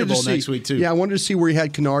at the I wanted Senior to Bowl see next week, too. Yeah, I wanted to see where he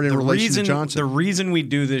had Kennard in relation to Johnson. The reason we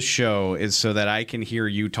do this show is so that I can hear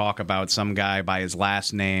you talk about some guy by his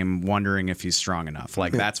last name, wondering if he's strong enough.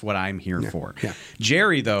 That's what I'm here for. Yeah.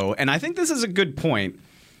 Jerry, though, and I think this is a good point.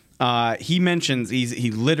 He mentions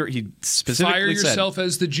he specifically Fire said, yourself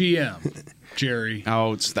as the GM, Jerry.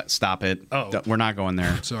 Oh, stop it! Oh. We're not going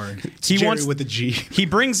there. Sorry. Jerry with a G. He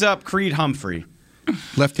brings up Creed Humphrey.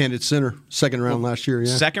 Left-handed center, second round last year.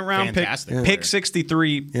 Yeah, Second round Fantastic. pick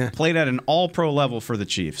 63. Played at an All-Pro level for the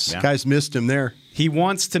Chiefs. Yeah. Guys missed him there. He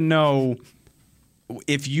wants to know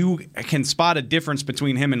if you can spot a difference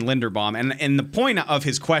between him and Linderbaum. And the point of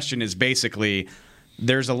his question is basically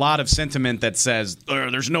there's a lot of sentiment that says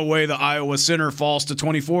there's no way the Iowa center falls to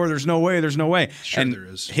 24. There's no way. Sure, and there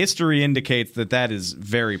is. History indicates that is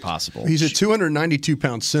very possible. He's a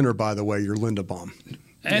 292-pound center, by the way, your Linderbaum.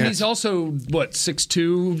 And he's also,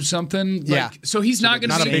 6'2", something? Yeah. So he's not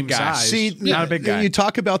going to not be a big guy. See, not a big guy. You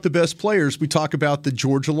talk about the best players. We talk about the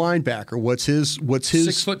Georgia linebacker. What's his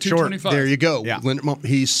 6 foot 225. There you go. Yeah.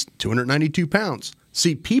 He's 292 pounds.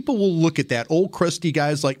 See, people will look at that. Old crusty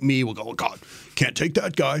guys like me will go, oh, God, can't take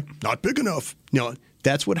that guy. Not big enough.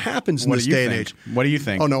 That's what happens in this day and age. What do you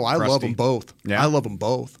think? Oh, no, I love Krusty? them both. Yeah. I love them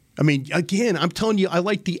both. I mean, again, I'm telling you, I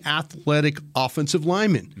like the athletic offensive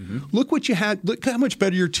lineman. Mm-hmm. Look what you had. Look how much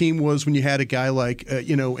better your team was when you had a guy like,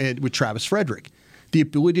 and with Travis Frederick. The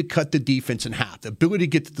ability to cut the defense in half, the ability to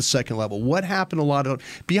get to the second level. What happened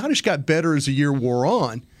Biadasz got better as the year wore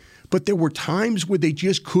on, but there were times where they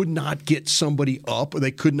just could not get somebody up or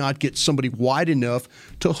they could not get somebody wide enough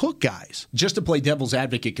to hook guys. Just to play devil's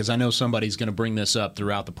advocate, because I know somebody's going to bring this up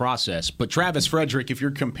throughout the process, but Travis Frederick, if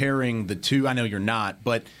you're comparing the two, I know you're not,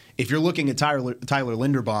 but if you're looking at Tyler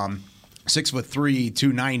Linderbaum, 6'3",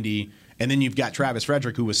 290, and then you've got Travis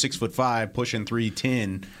Frederick, who was 6'5", pushing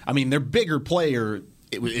 310. I mean, their bigger player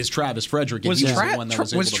is Travis Frederick. Was Travis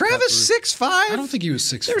 6'5"? I don't think he was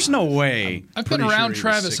 6'5". There's no way. I've been around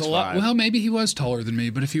Travis a lot. Well, maybe he was taller than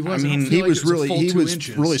me, but if he wasn't, I mean, he was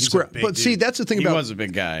really square. But see, that's the thing he about was a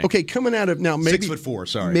big guy. Okay, coming out of now, maybe 6'4".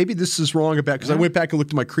 Sorry, maybe this is wrong about because I went back and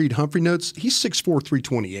looked at my Creed Humphrey notes. He's 6'4",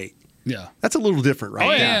 328. Yeah, that's a little different, right?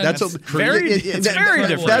 Oh, yeah, that's very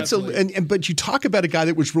different. That's but you talk about a guy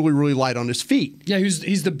that was really, really light on his feet. Yeah,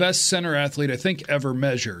 he's the best center athlete I think ever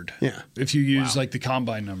measured. Yeah, if you use like the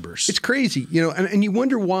combine numbers, it's crazy, and you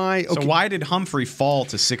wonder why. Okay. So why did Humphrey fall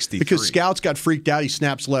to 63? Because scouts got freaked out. He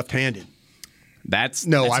snaps left-handed. I threw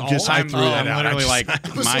that out. I'm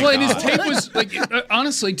literally and his tape was like,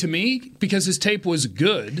 honestly, to me, because his tape was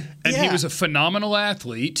good and he was a phenomenal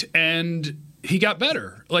athlete and he got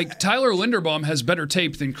better. Like Tyler Linderbaum has better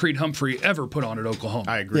tape than Creed Humphrey ever put on at Oklahoma.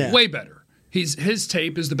 I agree. Way better. His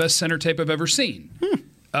tape is the best center tape I've ever seen.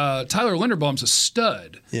 Tyler Linderbaum's a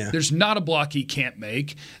stud. Yeah. There's not a block he can't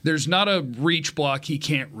make. There's not a reach block he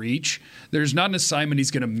can't reach. There's not an assignment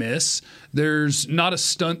he's going to miss. There's not a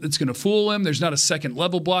stunt that's going to fool him. There's not a second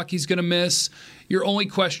level block he's going to miss. Your only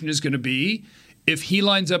question is going to be, if he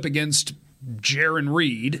lines up against Jaron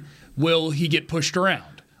Reed, will he get pushed around?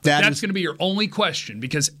 That's going to be your only question,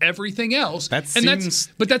 because everything else that's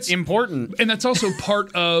important, and that's also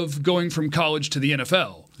part of going from college to the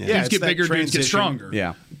NFL. Dudes get bigger, dudes get stronger.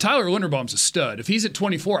 Yeah, Tyler Linderbaum's a stud. If he's at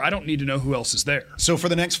 24, I don't need to know who else is there. So for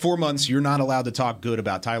the next 4 months, you're not allowed to talk good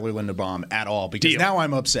about Tyler Linderbaum at all, because now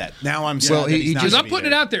I'm upset. Now I'm sad. Because I'm putting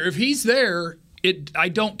it out there. If he's there, I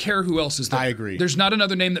don't care who else is there. I agree. There's not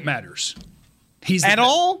another name that matters. He's at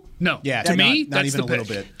all? No. Yeah. To me, not that's even the a little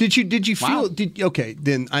pick. bit. Did you feel? Okay,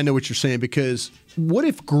 then I know what you're saying, because what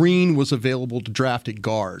if Green was available to draft at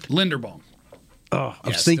guard? Linderbaum. Oh, I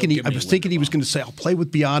was thinking he was going to say, I'll play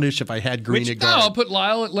with Biotish if I had Green at guard. No, I'll put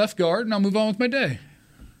Lyle at left guard and I'll move on with my day.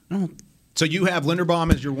 So you have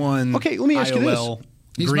Linderbaum as your one. Okay, let me ask you this.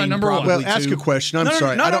 He's Green my number one. Well, ask a question. I'm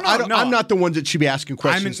sorry. I'm not the one that should be asking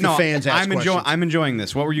questions. The fans ask questions. I'm enjoying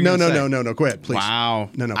this. What were you going to say? No. Go ahead, please. Wow.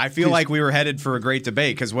 No. I feel like we were headed for a great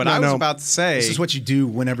debate, because what I was about to say. This is what you do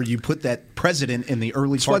whenever you put that president in the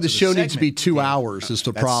early That's parts why of the the show segment. needs to be 2 hours is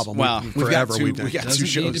the problem. Well, forever we done. got Doesn't two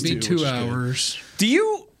shows need to be too, 2 hours. Do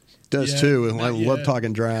you? Does too. I love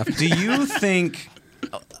talking draft. Do you think,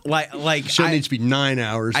 like show needs to be 9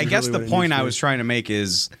 hours? I guess the point I was trying to make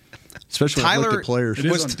is, especially when I look at players. It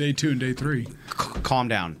is on day 2 and day 3. Calm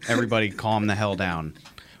down, everybody. Calm the hell down.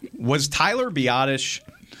 Was Tyler Biotish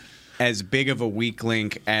as big of a weak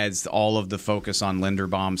link as all of the focus on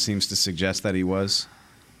Linderbaum seems to suggest that he was?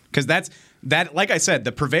 Because that. Like I said,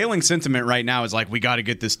 the prevailing sentiment right now is like, we got to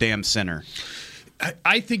get this damn center.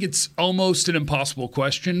 I think it's almost an impossible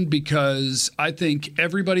question, because I think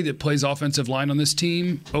everybody that plays offensive line on this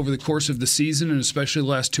team over the course of the season, and especially the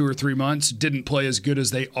last 2 or 3 months, didn't play as good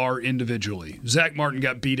as they are individually. Zach Martin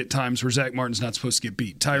got beat at times where Zach Martin's not supposed to get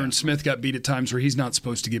beat. Tyron Smith got beat at times where he's not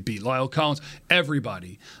supposed to get beat. Lyle Collins,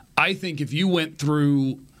 everybody. I think if you went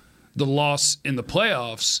through the loss in the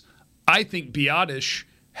playoffs, I think Biotish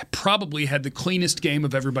probably had the cleanest game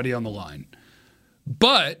of everybody on the line.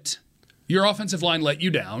 But your offensive line let you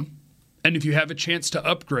down, and if you have a chance to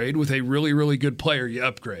upgrade with a really, really good player, you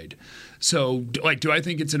upgrade. So, do I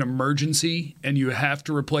think it's an emergency and you have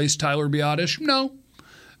to replace Tyler Biotish? No.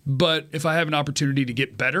 But if I have an opportunity to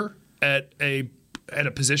get better at a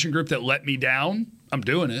position group that let me down, I'm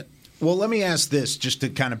doing it. Well, let me ask this just to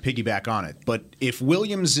kind of piggyback on it. But if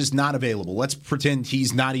Williams is not available, let's pretend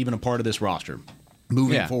he's not even a part of this roster.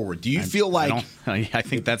 Moving forward, do you feel like? I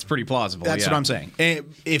think that's pretty plausible. That's what I'm saying. And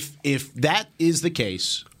if that is the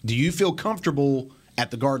case, do you feel comfortable at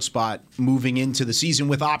the guard spot moving into the season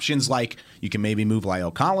with options like you can maybe move Lyle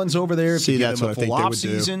Collins over there if you give him a full off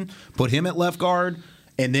season, put him at left guard,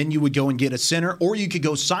 and then you would go and get a center, or you could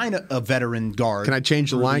go sign a veteran guard. Can I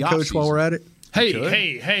change the line coach while we're at it?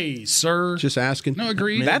 Hey, sir. Just asking. No,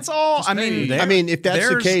 agreed. That's all. I mean, if that's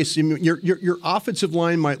the case, your offensive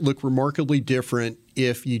line might look remarkably different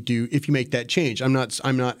if you make that change. I'm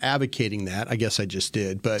not advocating that. I guess I just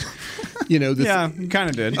did, but you kind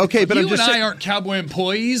of did. Okay, but you I'm just and I aren't Cowboy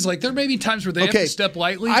employees. Like, there may be times where they have to step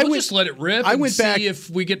lightly. We'll just let it rip and see if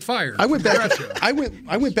we get fired. I went back. I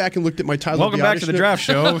went back and looked at my Tyler. Welcome back to the draft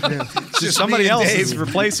show. Just somebody else is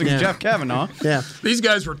replacing Jeff Kavanaugh. Yeah, these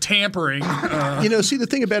guys were tampering. See, the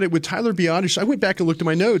thing about it with Tyler Biotish, I went back and looked at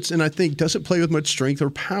my notes, and I think doesn't play with much strength or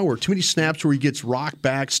power. Too many snaps where he gets rocked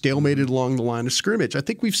back, stalemated along the line of scrimmage. I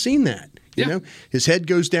think we've seen that. You know, his head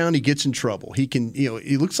goes down, he gets in trouble. He can, he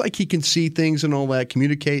looks like he can see things and all that,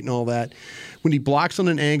 communicate and all that. When he blocks on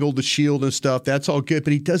an angle, the shield and stuff, that's all good,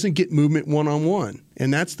 but he doesn't get movement one-on-one.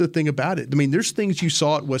 And that's the thing about it. I mean, there's things you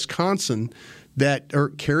saw at Wisconsin that are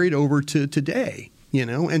carried over to today,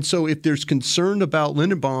 And so if there's concern about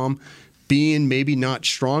Linderbaum being maybe not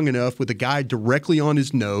strong enough with a guy directly on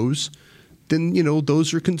his nose, then,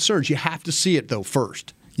 those are concerns. You have to see it, though,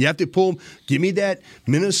 first. You have to pull him. Give me that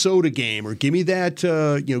Minnesota game, or give me that,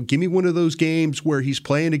 give me one of those games where he's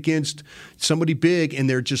playing against somebody big and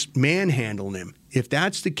they're just manhandling him. If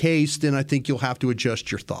that's the case, then I think you'll have to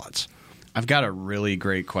adjust your thoughts. I've got a really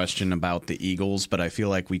great question about the Eagles, but I feel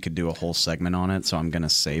like we could do a whole segment on it, so I'm going to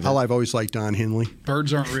save it. I've always liked Don Henley.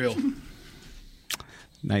 Birds aren't real.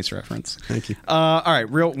 Nice reference. Thank you. All right,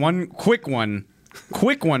 quick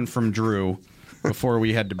one from Drew before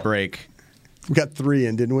we head to break. We got 3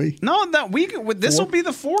 in, didn't we? No, this will be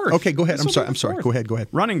the 4th. Okay, go ahead. I'm sorry. Go ahead.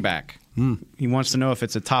 Running back. He wants to know if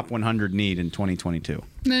it's a top 100 need in 2022.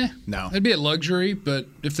 Nah. No. It'd be a luxury, but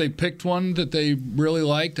if they picked one that they really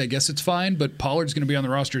liked, I guess it's fine. But Pollard's going to be on the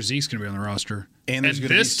roster. Zeke's going to be on the roster. And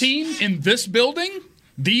this team, in this building,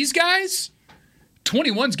 these guys,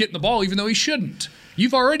 21's getting the ball even though he shouldn't.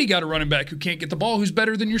 You've already got a running back who can't get the ball who's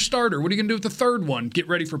better than your starter. What are you going to do with the third one? Get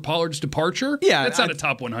ready for Pollard's departure? Yeah. That's not a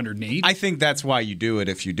top 100 need. I think that's why you do it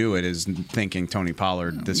if you do it, is thinking Tony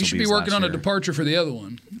Pollard, this You will should be be his working last on a year. departure for the other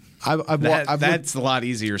one. That's a lot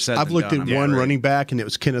easier said I've than looked done. at I'm one afraid. running back, and it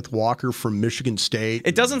was Kenneth Walker from Michigan State.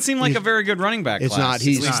 It doesn't seem like a very good running back It's class. not.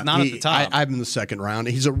 He's at least not at the top. I have him in the second round.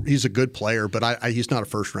 He's a good player, but he's not a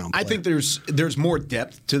first round player. I think there's more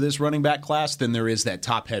depth to this running back class than there is that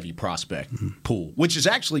top heavy prospect pool, which is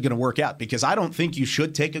actually going to work out because I don't think you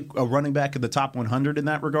should take a running back in the top 100 in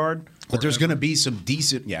that regard. But there's going to be some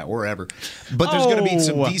decent, wherever. But there's going to be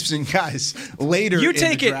some decent guys later in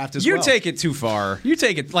the draft as well. You take it too far. You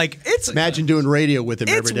take it like it's. Imagine doing radio with him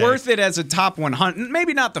every day. It's worth it as a top 100.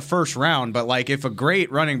 Maybe not the first round, but like if a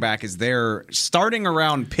great running back is there, starting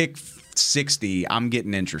around pick 60, I'm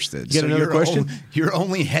getting interested. You got another question? You're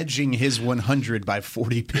only hedging his 100 by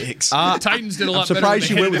 40 picks. The Titans did a lot I'm surprised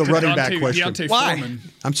better you than went with a running back Deontay question. Why? Foreman.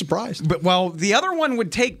 I'm surprised. But the other one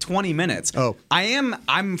would take 20 minutes. Oh.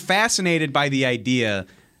 I'm fascinated by the idea.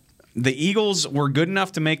 The Eagles were good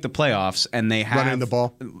enough to make the playoffs, and they have Running the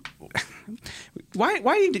ball. Why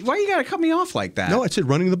you got to cut me off like that? No, I said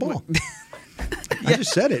running the ball. I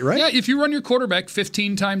just said it, right? Yeah, if you run your quarterback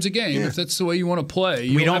 15 times a game, if that's the way you want to play,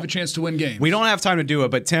 you don't have a chance to win games. We don't have time to do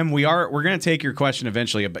it, but Tim, we're going to take your question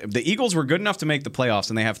eventually. The Eagles were good enough to make the playoffs,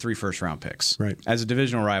 and they have 3 first-round picks. Right. As a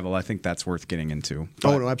divisional rival, I think that's worth getting into.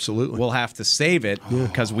 Oh, no, absolutely. We'll have to save it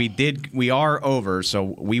because we are over, so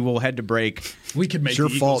we will head to break. We could make it's your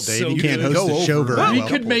the fault, Eagles Dave. so You can't good. host the show very well. We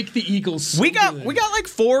could make the Eagles so We got good. like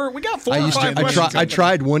four. We got 4 or 5 questions. I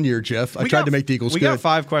tried one year, Jeff. I tried to make the Eagles We good. got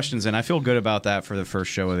 5 questions in. I feel good about that for the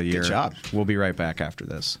first show of the year. Good job. We'll be right back after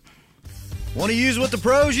this. Want to use what the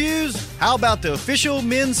pros use? How about the official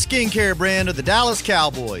men's skincare brand of the Dallas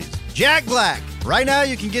Cowboys, Jack Black? Right now,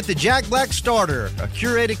 you can get the Jack Black Starter, a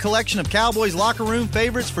curated collection of Cowboys locker room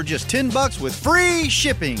favorites for just $10 with free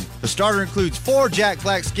shipping. The starter includes 4 Jack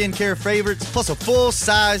Black skincare favorites, plus a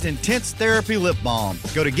full-sized intense therapy lip balm.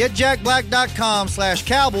 Go to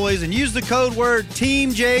getjackblack.com/cowboys and use the code word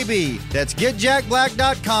TEAMJB. That's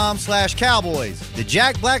getjackblack.com/cowboys. The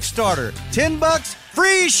Jack Black Starter, $10,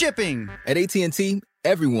 free shipping. At AT&T,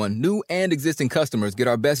 everyone, new and existing customers, get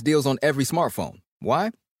our best deals on every smartphone. Why?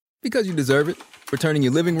 Because you deserve it. For turning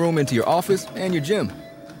your living room into your office and your gym.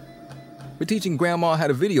 For teaching grandma how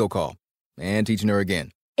to video call and teaching her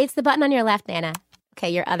again. It's the button on your left, Nana. Okay,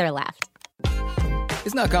 your other left.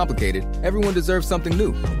 It's not complicated. Everyone deserves something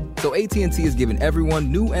new. So AT&T is giving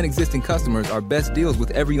everyone, new and existing customers, our best deals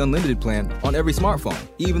with every unlimited plan on every smartphone,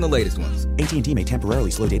 even the latest ones. AT&T may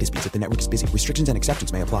temporarily slow data speeds if the network is busy. Restrictions and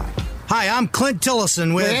exceptions may apply. Hi, I'm Clint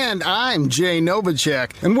Tillison with... And I'm Jay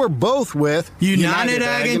Novacek, and we're both with... United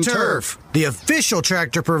Ag and Turf, the official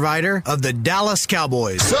tractor provider of the Dallas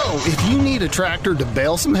Cowboys. So, if you need a tractor to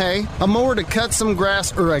bale some hay, a mower to cut some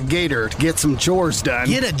grass, or a gator to get some chores done...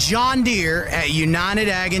 Get a John Deere at United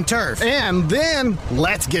Ag and Turf. And then,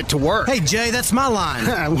 let's get to work. Hey, Jay, that's my line.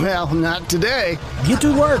 Well, not today. Get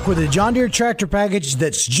to work with a John Deere tractor package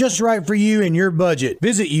that's just right for you and your budget.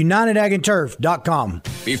 Visit UnitedAgAndTurf.com.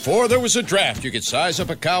 Before there was a draft, you could size up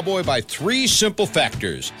a cowboy by 3 simple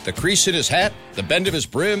factors: the crease in his hat, the bend of his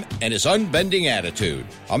brim, and his unbending attitude.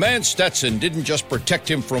 A man Stetson didn't just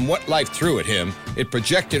protect him from what life threw at him, it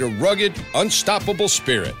projected a rugged, unstoppable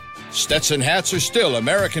spirit. Stetson hats are still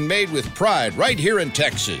American-made with pride right here in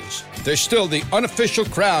Texas. They're still the unofficial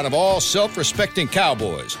crown of all self-respecting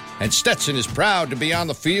cowboys, and Stetson is proud to be on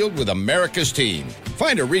the field with America's team.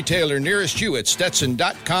 Find a retailer nearest you at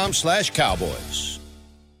Stetson.com/cowboys.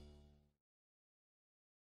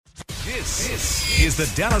 This is the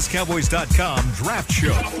DallasCowboys.com Draft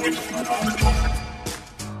Show.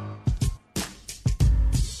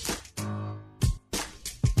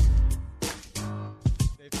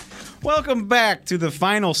 Welcome back to the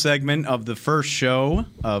final segment of the first show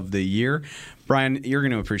of the year. Brian, you're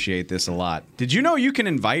going to appreciate this a lot. Did you know you can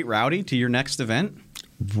invite Rowdy to your next event?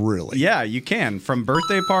 Really? Yeah, you can. From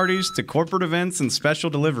birthday parties to corporate events and special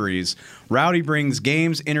deliveries, Rowdy brings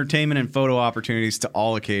games, entertainment, and photo opportunities to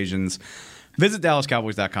all occasions. Visit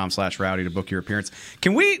DallasCowboys.com/Rowdy to book your appearance.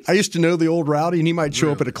 Can we? I used to know the old Rowdy, and he might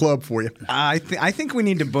show up at a club for you. I think we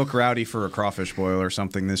need to book Rowdy for a crawfish boil or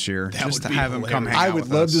something this year. Just to have him come hang out I would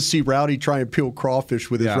with love us. to see Rowdy try and peel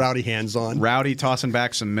crawfish with his Rowdy hands on. Rowdy tossing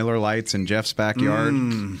back some Miller Lights in Jeff's backyard.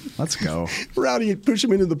 Let's go. Rowdy, push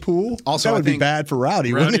him into the pool. Also, that I would be think bad for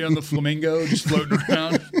Rowdy. Rowdy wouldn't on it? the flamingo just floating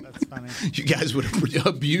around. That's funny. You guys would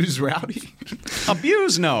abuse Rowdy?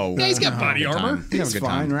 Abuse? No. Yeah, he's got body armor. He's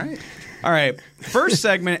fine, right? All right, first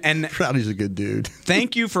segment, and Rowdy's a good dude.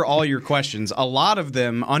 Thank you for all your questions. A lot of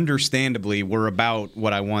them, understandably, were about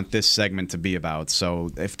what I want this segment to be about.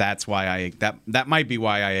 So if that's why that might be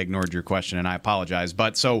why I ignored your question, and I apologize.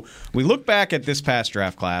 But so we look back at this past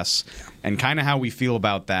draft class and kind of how we feel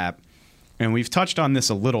about that, and we've touched on this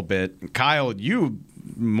a little bit. Kyle, you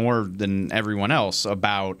more than everyone else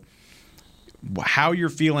about how you're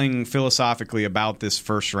feeling philosophically about this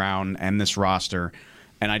first round and this roster.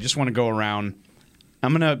 And I just want to go around.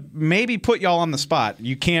 I'm going to maybe put y'all on the spot.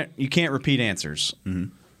 You can't repeat answers.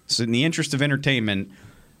 Mm-hmm. So in the interest of entertainment,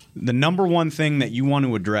 the number one thing that you want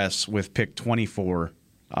to address with pick 24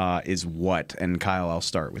 is what? And Kyle, I'll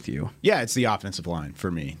start with you. Yeah, it's the offensive line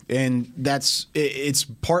for me. And it's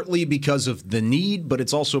partly because of the need, but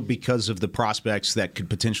it's also because of the prospects that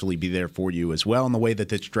could potentially be there for you as well, and the way that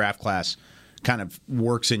this draft class kind of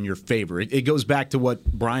works in your favor. It goes back to what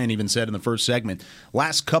Brian even said in the first segment.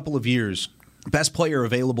 Last couple of years, best player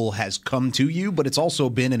available has come to you, but it's also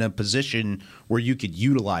been in a position where you could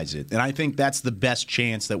utilize it. And I think that's the best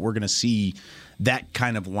chance that we're going to see that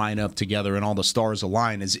kind of line up together and all the stars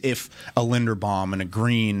align, is if a Linderbaum and a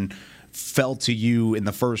Green fell to you in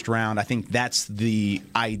the first round. I think that's the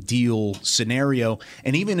ideal scenario.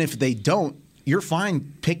 And even if they don't, you're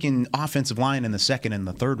fine picking offensive line in the second and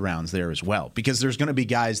the third rounds there as well, because there's going to be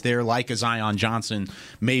guys there like a Zion Johnson,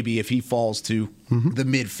 maybe if he falls to the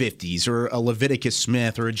mid-50s, or a Leviticus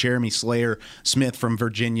Smith or a Jeremy Smith from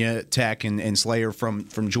Virginia Tech and Slayer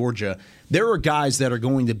from Georgia. There are guys that are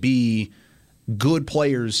going to be good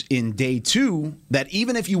players in day two that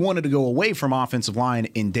even if you wanted to go away from offensive line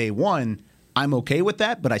in day one, I'm okay with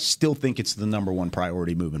that, but I still think it's the number one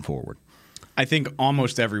priority moving forward. I think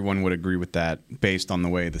almost everyone would agree with that based on the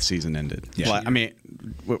way the season ended. Yeah. Well, I mean,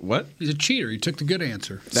 what? He's a cheater. He took the good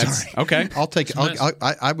answer. That's, Sorry. Okay. I'll take it.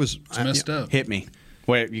 It's messed up. Hit me.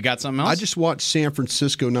 Wait, you got something else? I just watched San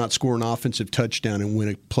Francisco not score an offensive touchdown and win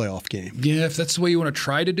a playoff game. Yeah, if that's the way you want to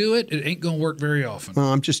try to do it, it ain't going to work very often.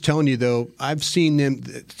 I'm just telling you, though, I've seen them.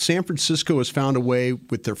 San Francisco has found a way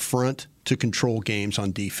with their front to control games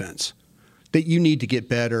on defense. That you need to get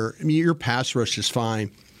better. I mean, your pass rush is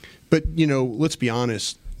fine. But, let's be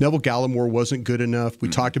honest. Neville Gallimore wasn't good enough. We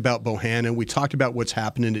talked about Bohannon. We talked about what's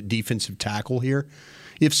happening at defensive tackle here.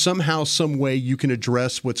 If somehow, some way you can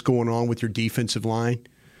address what's going on with your defensive line.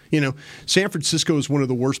 San Francisco is one of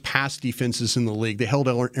the worst pass defenses in the league. They held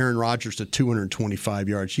Aaron Rodgers to 225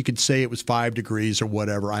 yards. You could say it was 5 degrees or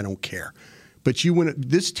whatever. I don't care. But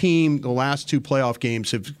this team, the last 2 playoff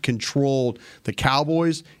games, have controlled the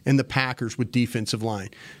Cowboys and the Packers with defensive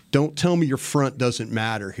line. Don't tell me your front doesn't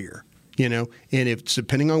matter here. And if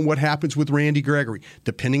depending on what happens with Randy Gregory,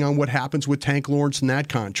 depending on what happens with Tank Lawrence and that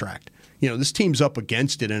contract, this team's up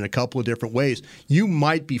against it in a couple of different ways. You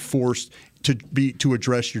might be forced to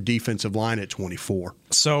address your defensive line at 24.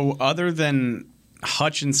 So other than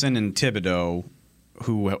Hutchinson and Thibodeau,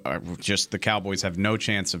 who just the Cowboys have no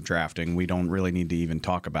chance of drafting, we don't really need to even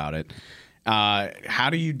talk about it. How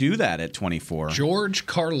do you do that at 24? George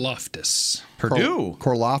Karlaftis. Purdue.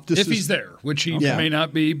 Karlaftis. If he's there, which he may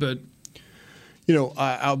not be, but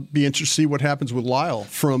I'll be interested to see what happens with Lyle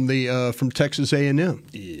from Texas A&M.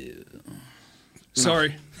 Yeah.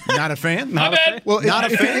 Sorry. Not a fan? Not a fan? Well,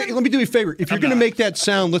 not a fan? Let me do you a favor. If you're going to make that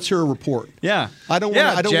sound, let's hear a report. Yeah. I don't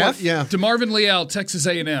want DeMarvin Leal, Texas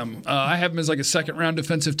A&M. I have him as like a second-round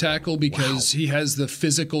defensive tackle because he has the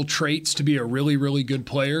physical traits to be a really, really good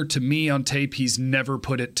player. To me, on tape, he's never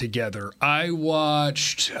put it together. I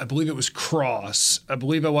believe it was Cross. I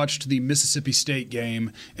believe I watched the Mississippi State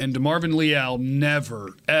game, and DeMarvin Leal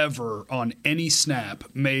never, ever on any snap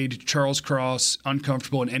made Charles Cross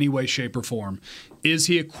uncomfortable in any way, shape, or form. Is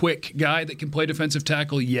he a quick guy that can play defensive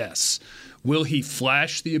tackle? Yes. Will he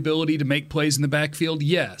flash the ability to make plays in the backfield?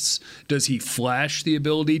 Yes. Does he flash the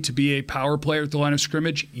ability to be a power player at the line of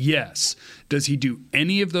scrimmage? Yes. Does he do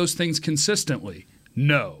any of those things consistently?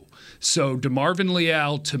 No. So DeMarvin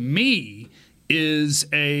Leal, to me,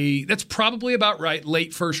 that's probably about right,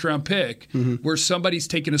 late first-round pick, where somebody's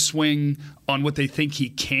taking a swing on what they think he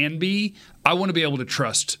can be. I want to be able to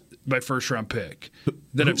trust by first-round pick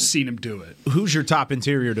that have seen him do it. Who's your top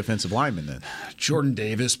interior defensive lineman then? Jordan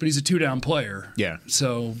Davis, but he's a two-down player. Yeah.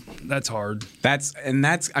 So that's hard. That's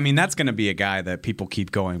going to be a guy that people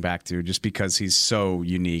keep going back to just because he's so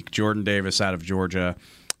unique. Jordan Davis out of Georgia.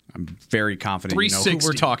 I'm very confident you know who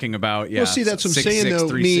we're talking about. Yeah, well, see, that's what I'm saying, though.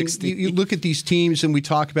 I mean, you look at these teams and we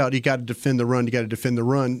talk about you got to defend the run, you got to defend the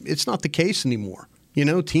run. It's not the case anymore.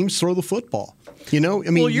 Teams throw the football.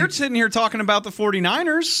 Well, you're sitting here talking about the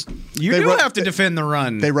 49ers. You do have to defend the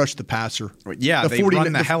run. They rush the passer. Yeah, they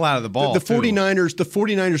run the hell out of the ball. The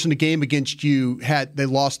 49ers in the game against you they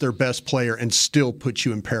lost their best player and still put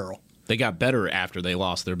you in peril. They got better after they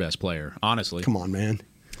lost their best player, honestly. Come on, man.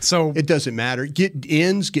 So it doesn't matter. Get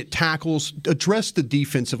ends, get tackles, address the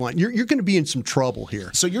defensive line. You're going to be in some trouble here.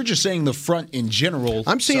 So you're just saying the front in general.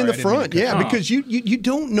 I'm saying the front, because you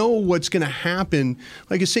don't know what's going to happen.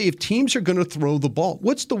 Like I say, if teams are going to throw the ball,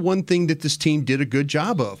 what's the one thing that this team did a good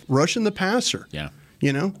job of? Rushing the passer. Yeah.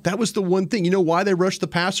 That was the one thing. You know why they rushed the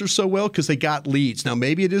passer so well? Because they got leads. Now,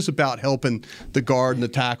 maybe it is about helping the guard and the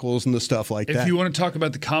tackles and the stuff like that. If you want to talk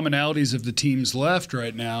about the commonalities of the teams left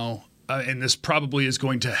right now, and this probably is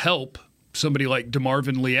going to help somebody like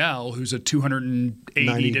DeMarvin Leal, who's a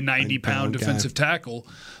 280 to 90-pound defensive tackle.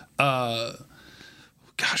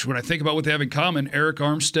 When I think about what they have in common, Eric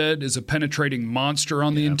Armstead is a penetrating monster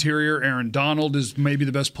on the interior. Aaron Donald is maybe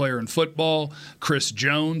the best player in football. Chris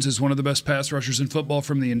Jones is one of the best pass rushers in football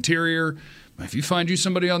from the interior. If you find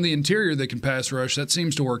somebody on the interior that can pass rush, that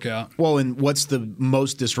seems to work out. Well, and what's the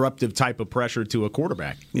most disruptive type of pressure to a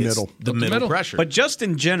quarterback? Middle. The middle pressure. But just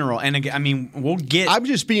in general, and again, we'll get. I'm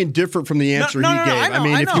just being different from the answer he gave. I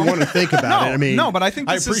know. If you want to think about it, but I think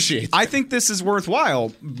I think this is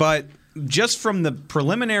worthwhile. But just from the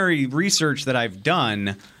preliminary research that I've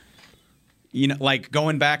done, like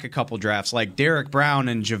going back a couple drafts, like Derek Brown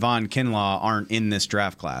and Javon Kinlaw aren't in this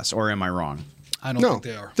draft class, or am I wrong? I don't think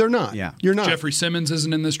they are. They're not. Yeah. You're not. Jeffrey Simmons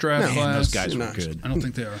isn't in this draft class. Those guys were good. I don't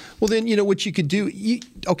think they are. Well, then, what you could do,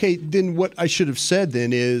 then what I should have said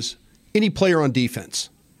then is any player on defense,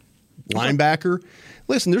 linebacker.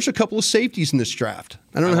 Listen, there's a couple of safeties in this draft.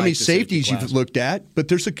 I don't know how many safeties you've looked at, but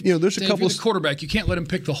there's a couple of the quarterback. You can't let him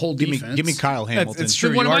pick the whole defense. Give me Kyle Hamilton. It's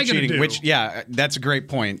true. What am I going to do? That's a great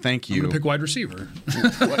point. Thank you. I'm going to pick wide receiver.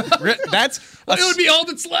 It would be all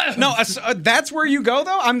that's left. No, that's where you go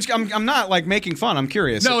though. I'm not making fun. I'm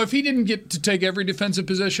curious. No, if he didn't get to take every defensive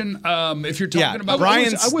position, if you're talking about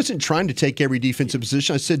I wasn't trying to take every defensive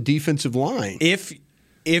position. I said defensive line. If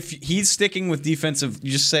he's sticking with defensive,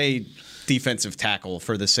 just say defensive tackle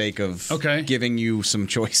for the sake of giving you some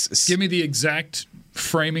choices. Give me the exact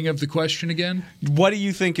framing of the question again. What do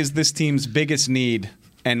you think is this team's biggest need?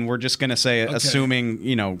 And we're just going to say, assuming,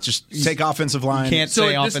 just take offensive line. You can't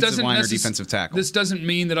say offensive line or defensive tackle. This doesn't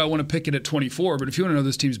mean that I want to pick it at 24, but if you want to know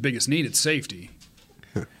this team's biggest need, it's safety.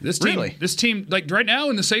 This team, like right now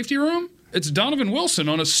in the safety room, it's Donovan Wilson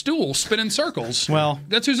on a stool spinning circles. Well,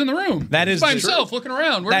 that's who's in the room. That is by himself, looking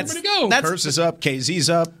around. Where'd everybody go? Curse is up, KZ's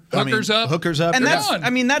up, Hooker's up, and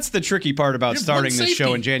that's the tricky part about starting this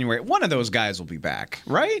show in January. One of those guys will be back,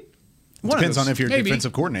 right? Depends on if you're a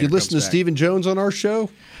defensive coordinator. You listen to Stephen Jones on our show?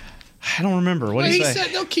 I don't remember. What did he say? He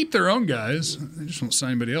said they'll keep their own guys. They just won't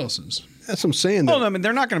sign anybody else's. That's what I'm saying. Well, I mean,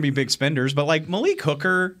 they're not going to be big spenders, but like Malik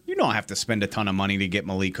Hooker, you don't have to spend a ton of money to get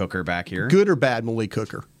Malik Hooker back here. Good or bad, Malik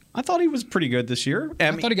Hooker? I thought he was pretty good this year.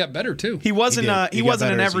 I thought he got better too. He wasn't. He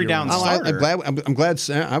wasn't an every down starter. I'm glad.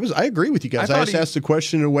 I agree with you guys. I just asked the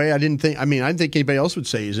question in a way I didn't think anybody else would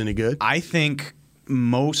say he's any good. I think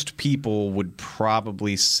most people would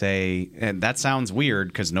probably say, and that sounds weird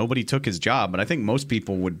because nobody took his job, but I think most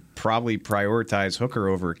people would probably prioritize Hooker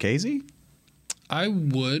over Casey. I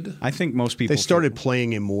would. I think most people. They started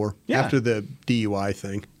playing him more after the DUI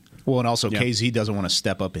thing. Well, and also KZ doesn't want to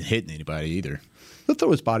step up and hit anybody either. He'll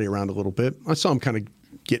throw his body around a little bit. I saw him kind of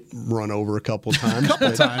get run over a couple of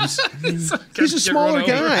times. He's a smaller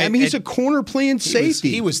guy. I mean, he's a corner playing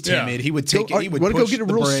safety. He was timid. He would take it. He would want to push go get a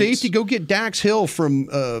the real brakes. safety? Go get Dax Hill from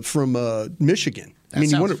Michigan. That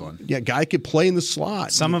sounds fun. Yeah, guy could play in the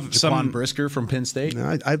slot. Jaquan Brisker from Penn State.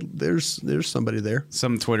 There's somebody there.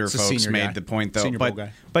 Some Twitter folks made the point though,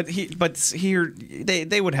 but here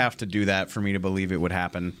they would have to do that for me to believe it would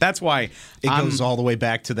happen. That's why it goes all the way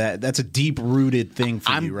back to that. That's a deep rooted thing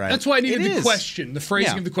for you, right? That's why I needed the question, the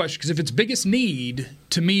phrasing of the question, because if it's biggest need,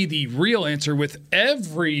 to me, the real answer with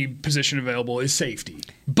every position available is safety.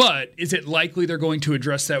 But is it likely they're going to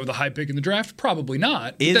address that with a high pick in the draft? Probably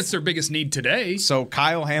not. That's their biggest need today. So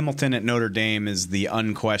Kyle Hamilton at Notre Dame is the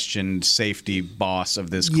unquestioned safety boss of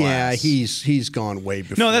this class. Yeah, he's gone way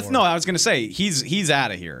before. No, I was going to say he's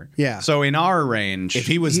out of here. Yeah. So in our range, if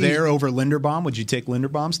he was there over Linderbaum, would you take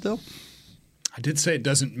Linderbaum still? I did say it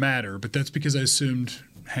doesn't matter, but that's because I assumed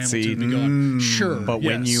Hamilton would be gone. Sure, but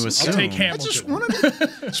when you assume, I'll take Hamilton.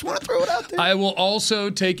 I just want to throw it out there. I will also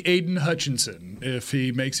take Aiden Hutchinson if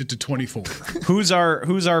he makes it to 24. Who's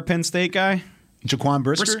our Penn State guy? Jaquan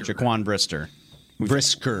Brisker. Jaquan Brisker.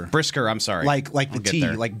 Brisker. I'm sorry. Like the T,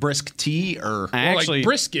 like brisk tea, or like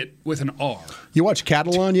brisket with an R. You watch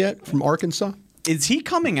Catalan yet from Arkansas? Is he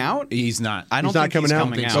coming out? He's not. I don't he's not think coming he's out.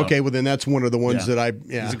 coming out. Okay, well then that's one of the ones that I.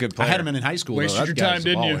 Yeah. He's a good player. I had him in high school. Wasted your time,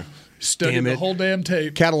 didn't you? Studied the whole damn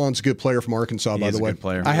tape. Catalan's a good player from Arkansas, by the way. A good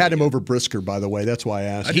player. I had him over Brisker, by the way. That's why I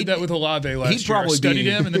asked. I did that with Olave last year. I studied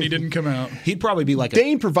him, and then he didn't come out. He'd probably be like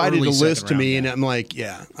Dane provided a list to me, and I'm like,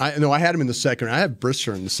 yeah. I had him in the second round. I have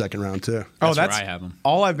Brisker in the second round, too. That's where I have him.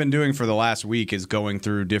 All I've been doing for the last week is going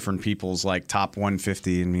through different people's like top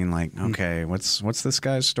 150 and being like, okay, what's this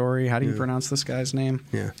guy's story? How do you pronounce this guy's name?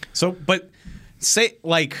 Yeah. So, but say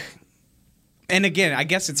like... And again, I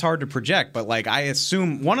guess it's hard to project, but like I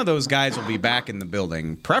assume one of those guys will be back in the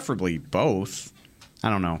building, preferably both. I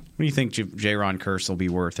don't know. What do you think Jaron Kearse will be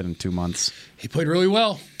worth in 2 months? He played really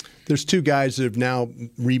well. There's two guys that have now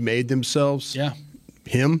remade themselves. Yeah.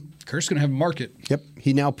 Him. Kearse going to have a market. Yep.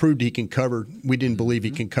 He now proved he can cover. We didn't believe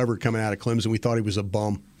he can cover coming out of Clemson. We thought he was a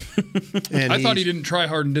bum. And I thought he didn't try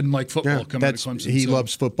hard and didn't like football coming out of Clemson. He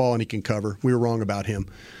loves football and he can cover. We were wrong about him.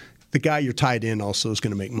 The guy you're tied in also is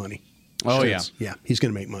going to make money. Oh yeah, he's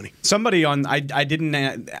going to make money. Somebody on I did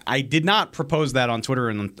not propose that on Twitter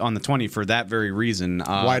and on the 20 for that very reason.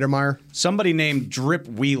 Weidemeyer. Somebody named Drip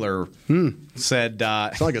Wheeler said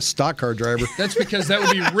it's like a stock car driver. That's because that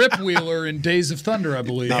would be Rip Wheeler in Days of Thunder, I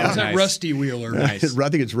believe. Is that Rusty Wheeler? Nice. I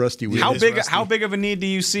think it's Rusty Wheeler. How big of a need do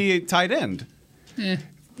you see at tight end?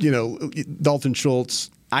 Dalton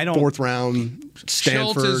Schultz. Fourth round,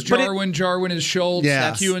 Stanford. Schultz is Jarwin. Jarwin is Schultz.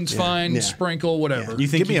 Hewen's fine. Sprinkle, whatever. You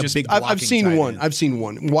think Give me a big I've seen one. end. I've seen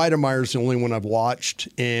one. Weidemeyer's the only one I've watched,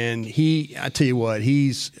 and I tell you what,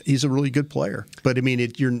 he's a really good player. But I mean,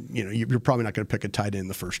 you're probably not going to pick a tight end in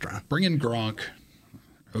the first round. Bring in Gronk.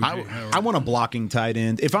 I want a blocking tight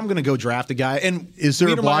end. If I'm going to go draft a guy, and is there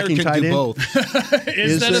a blocking tight end? Both.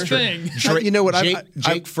 is that a thing? You know what?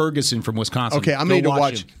 Jake Ferguson from Wisconsin. Okay, I'm going to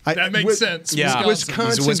watch. That makes sense. Yeah,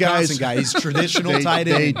 Wisconsin guy. He's traditional tight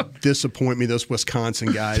They end. disappoint me. Those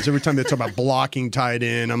Wisconsin guys. Every time they talk about blocking tight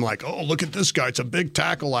end, I'm like, oh, look at this guy. It's a big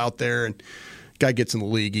tackle out there, and guy gets in the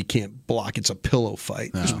league, he can't block. It's a pillow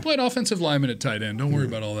fight. Just played offensive lineman at tight end. Don't worry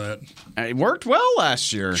about all that. It worked well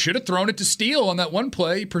last year. Should have thrown it to Steele on that one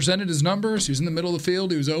play. He presented his numbers. He was in the middle of the field.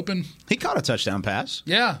 He was open. He caught a touchdown pass.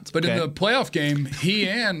 Yeah, but in the playoff game,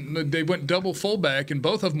 they went double fullback, and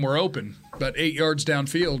both of them were open, about 8 yards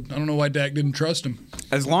downfield. I don't know why Dak didn't trust him.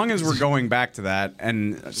 As long as we're going back to that,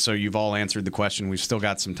 and so you've all answered the question, we've still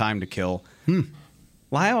got some time to kill.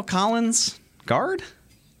 Lyle Collins, guard?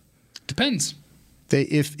 Depends.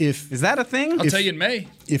 Is that a thing? I'll tell you in May.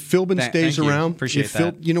 If Philbin stays around, appreciate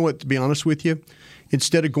that. You know what? To be honest with you,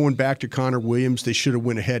 instead of going back to Connor Williams, they should have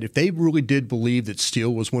went ahead. If they really did believe that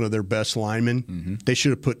Steele was one of their best linemen, they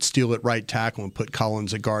should have put Steele at right tackle and put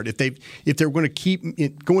Collins at guard. If they're going to keep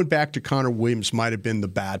it, going back to Connor Williams, might have been the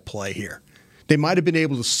bad play here. They might have been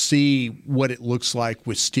able to see what it looks like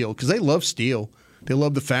with Steele because they love Steele. They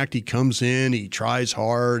love the fact he comes in, he tries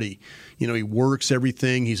hard, he works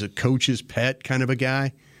everything. He's a coach's pet kind of a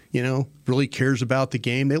guy, really cares about the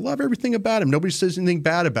game. They love everything about him. Nobody says anything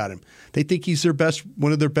bad about him. They think he's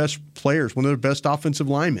one of their best players, one of their best offensive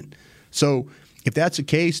linemen. So if that's the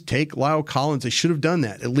case, take Lyle Collins. They should have done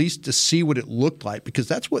that, at least to see what it looked like, because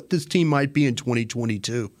that's what this team might be in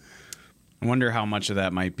 2022. I wonder how much of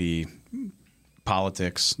that might be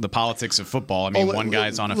politics, the politics of football. I mean, one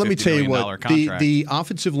guy's on a $50 million contract. The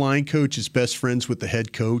offensive line coach is best friends with the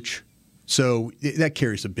head coach. So that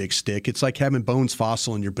carries a big stick. It's like having Bones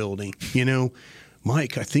Fossil in your building.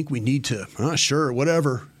 Mike, I think we need to. Sure,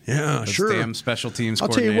 whatever. Yeah, those sure. Damn special teams. I'll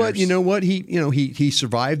tell you what. You know what? He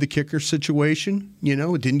survived the kicker situation.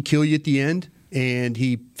 It didn't kill you at the end, and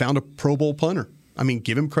he found a Pro Bowl punter. I mean,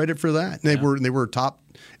 give him credit for that. And they were a top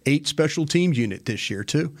 8 special teams unit this year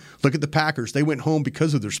too. Look at the Packers; they went home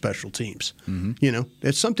because of their special teams.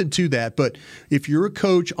 There's something to that. But if you're a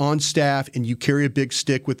coach on staff and you carry a big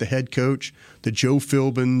stick with the head coach, the Joe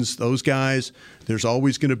Philbins, those guys, there's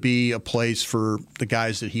always going to be a place for the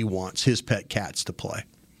guys that he wants, his pet cats, to play.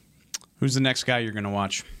 Who's the next guy you're going to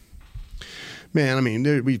watch? Man, I mean,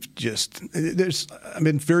 I've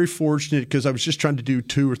been very fortunate because I was just trying to do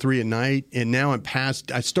 2 or 3 a night, and now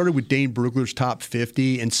I started with Dane Brugler's top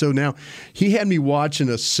 50, and so now he had me watching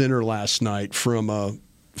a center last night from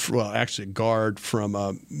actually a guard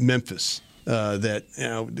from Memphis. That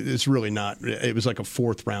it's really not. It was like a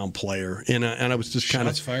 4th round player, and I was just kind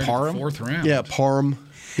of Parham. 4th round. Yeah, Parham.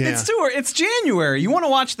 Yeah. It's January. You want to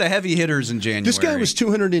watch the heavy hitters in January. This guy was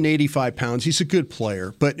 285 pounds. He's a good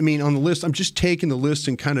player. But, I mean, on the list, I'm just taking the list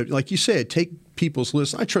and kind of, like you said, take people's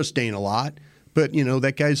lists. I trust Dane a lot. But,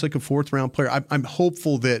 that guy's like a 4th round player. I'm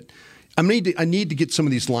hopeful that I need to get some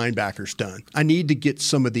of these linebackers done. I need to get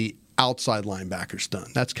some of the outside linebackers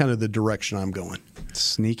done. That's kind of the direction I'm going.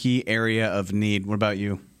 Sneaky area of need. What about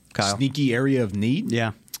you, Kyle? Sneaky area of need?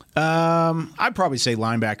 Yeah. I'd probably say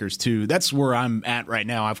linebackers too. That's where I'm at right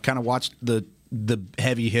now. I've kind of watched the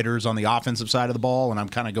heavy hitters on the offensive side of the ball, and I'm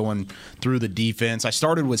kind of going through the defense. I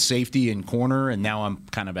started with safety and corner, and now I'm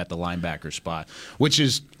kind of at the linebacker spot, which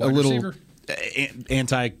is a little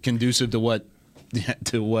anti-conducive to what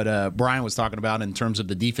Brian was talking about in terms of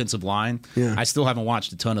the defensive line. Yeah. I still haven't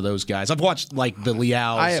watched a ton of those guys. I've watched like the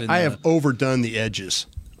Leals. I have overdone the edges.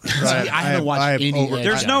 I haven't watched any.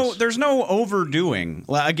 There's no overdoing.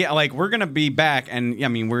 Again, like we're gonna be back, and I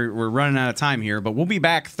mean we're running out of time here, but we'll be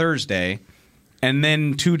back Thursday, and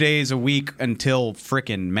then 2 days a week until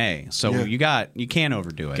frickin' May. So you can't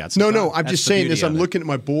overdo it. No. I'm just saying this. I'm looking at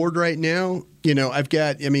my board right now. I've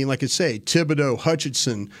got. I mean, like I say, Thibodeau,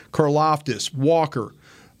 Hutchinson, Karlaftis, Walker,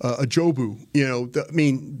 Ajobu.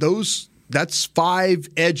 That's 5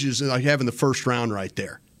 edges that I have in the first round right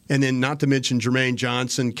there. And then not to mention Jermaine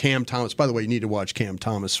Johnson, Cam Thomas. By the way, you need to watch Cam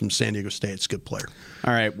Thomas from San Diego State. It's a good player.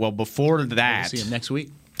 All right. Well, before that. See him next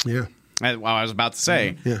week. Yeah. I was about to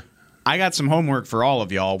say. Yeah. I got some homework for all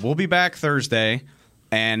of y'all. We'll be back Thursday,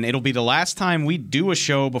 and it'll be the last time we do a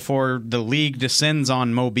show before the league descends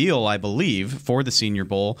on Mobile, I believe, for the Senior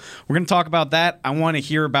Bowl. We're going to talk about that. I want to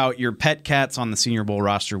hear about your pet cats on the Senior Bowl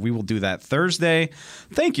roster. We will do that Thursday.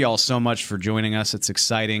 Thank you all so much for joining us. It's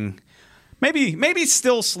exciting. Maybe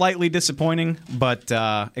still slightly disappointing, but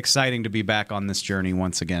exciting to be back on this journey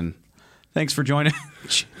once again. Thanks for joining,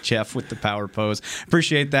 Jeff, with the power pose.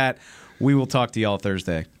 Appreciate that. We will talk to y'all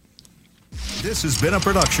Thursday. This has been a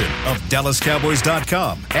production of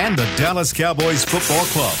DallasCowboys.com and the Dallas Cowboys Football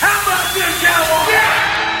Club. How about this, Cowboys? Yeah!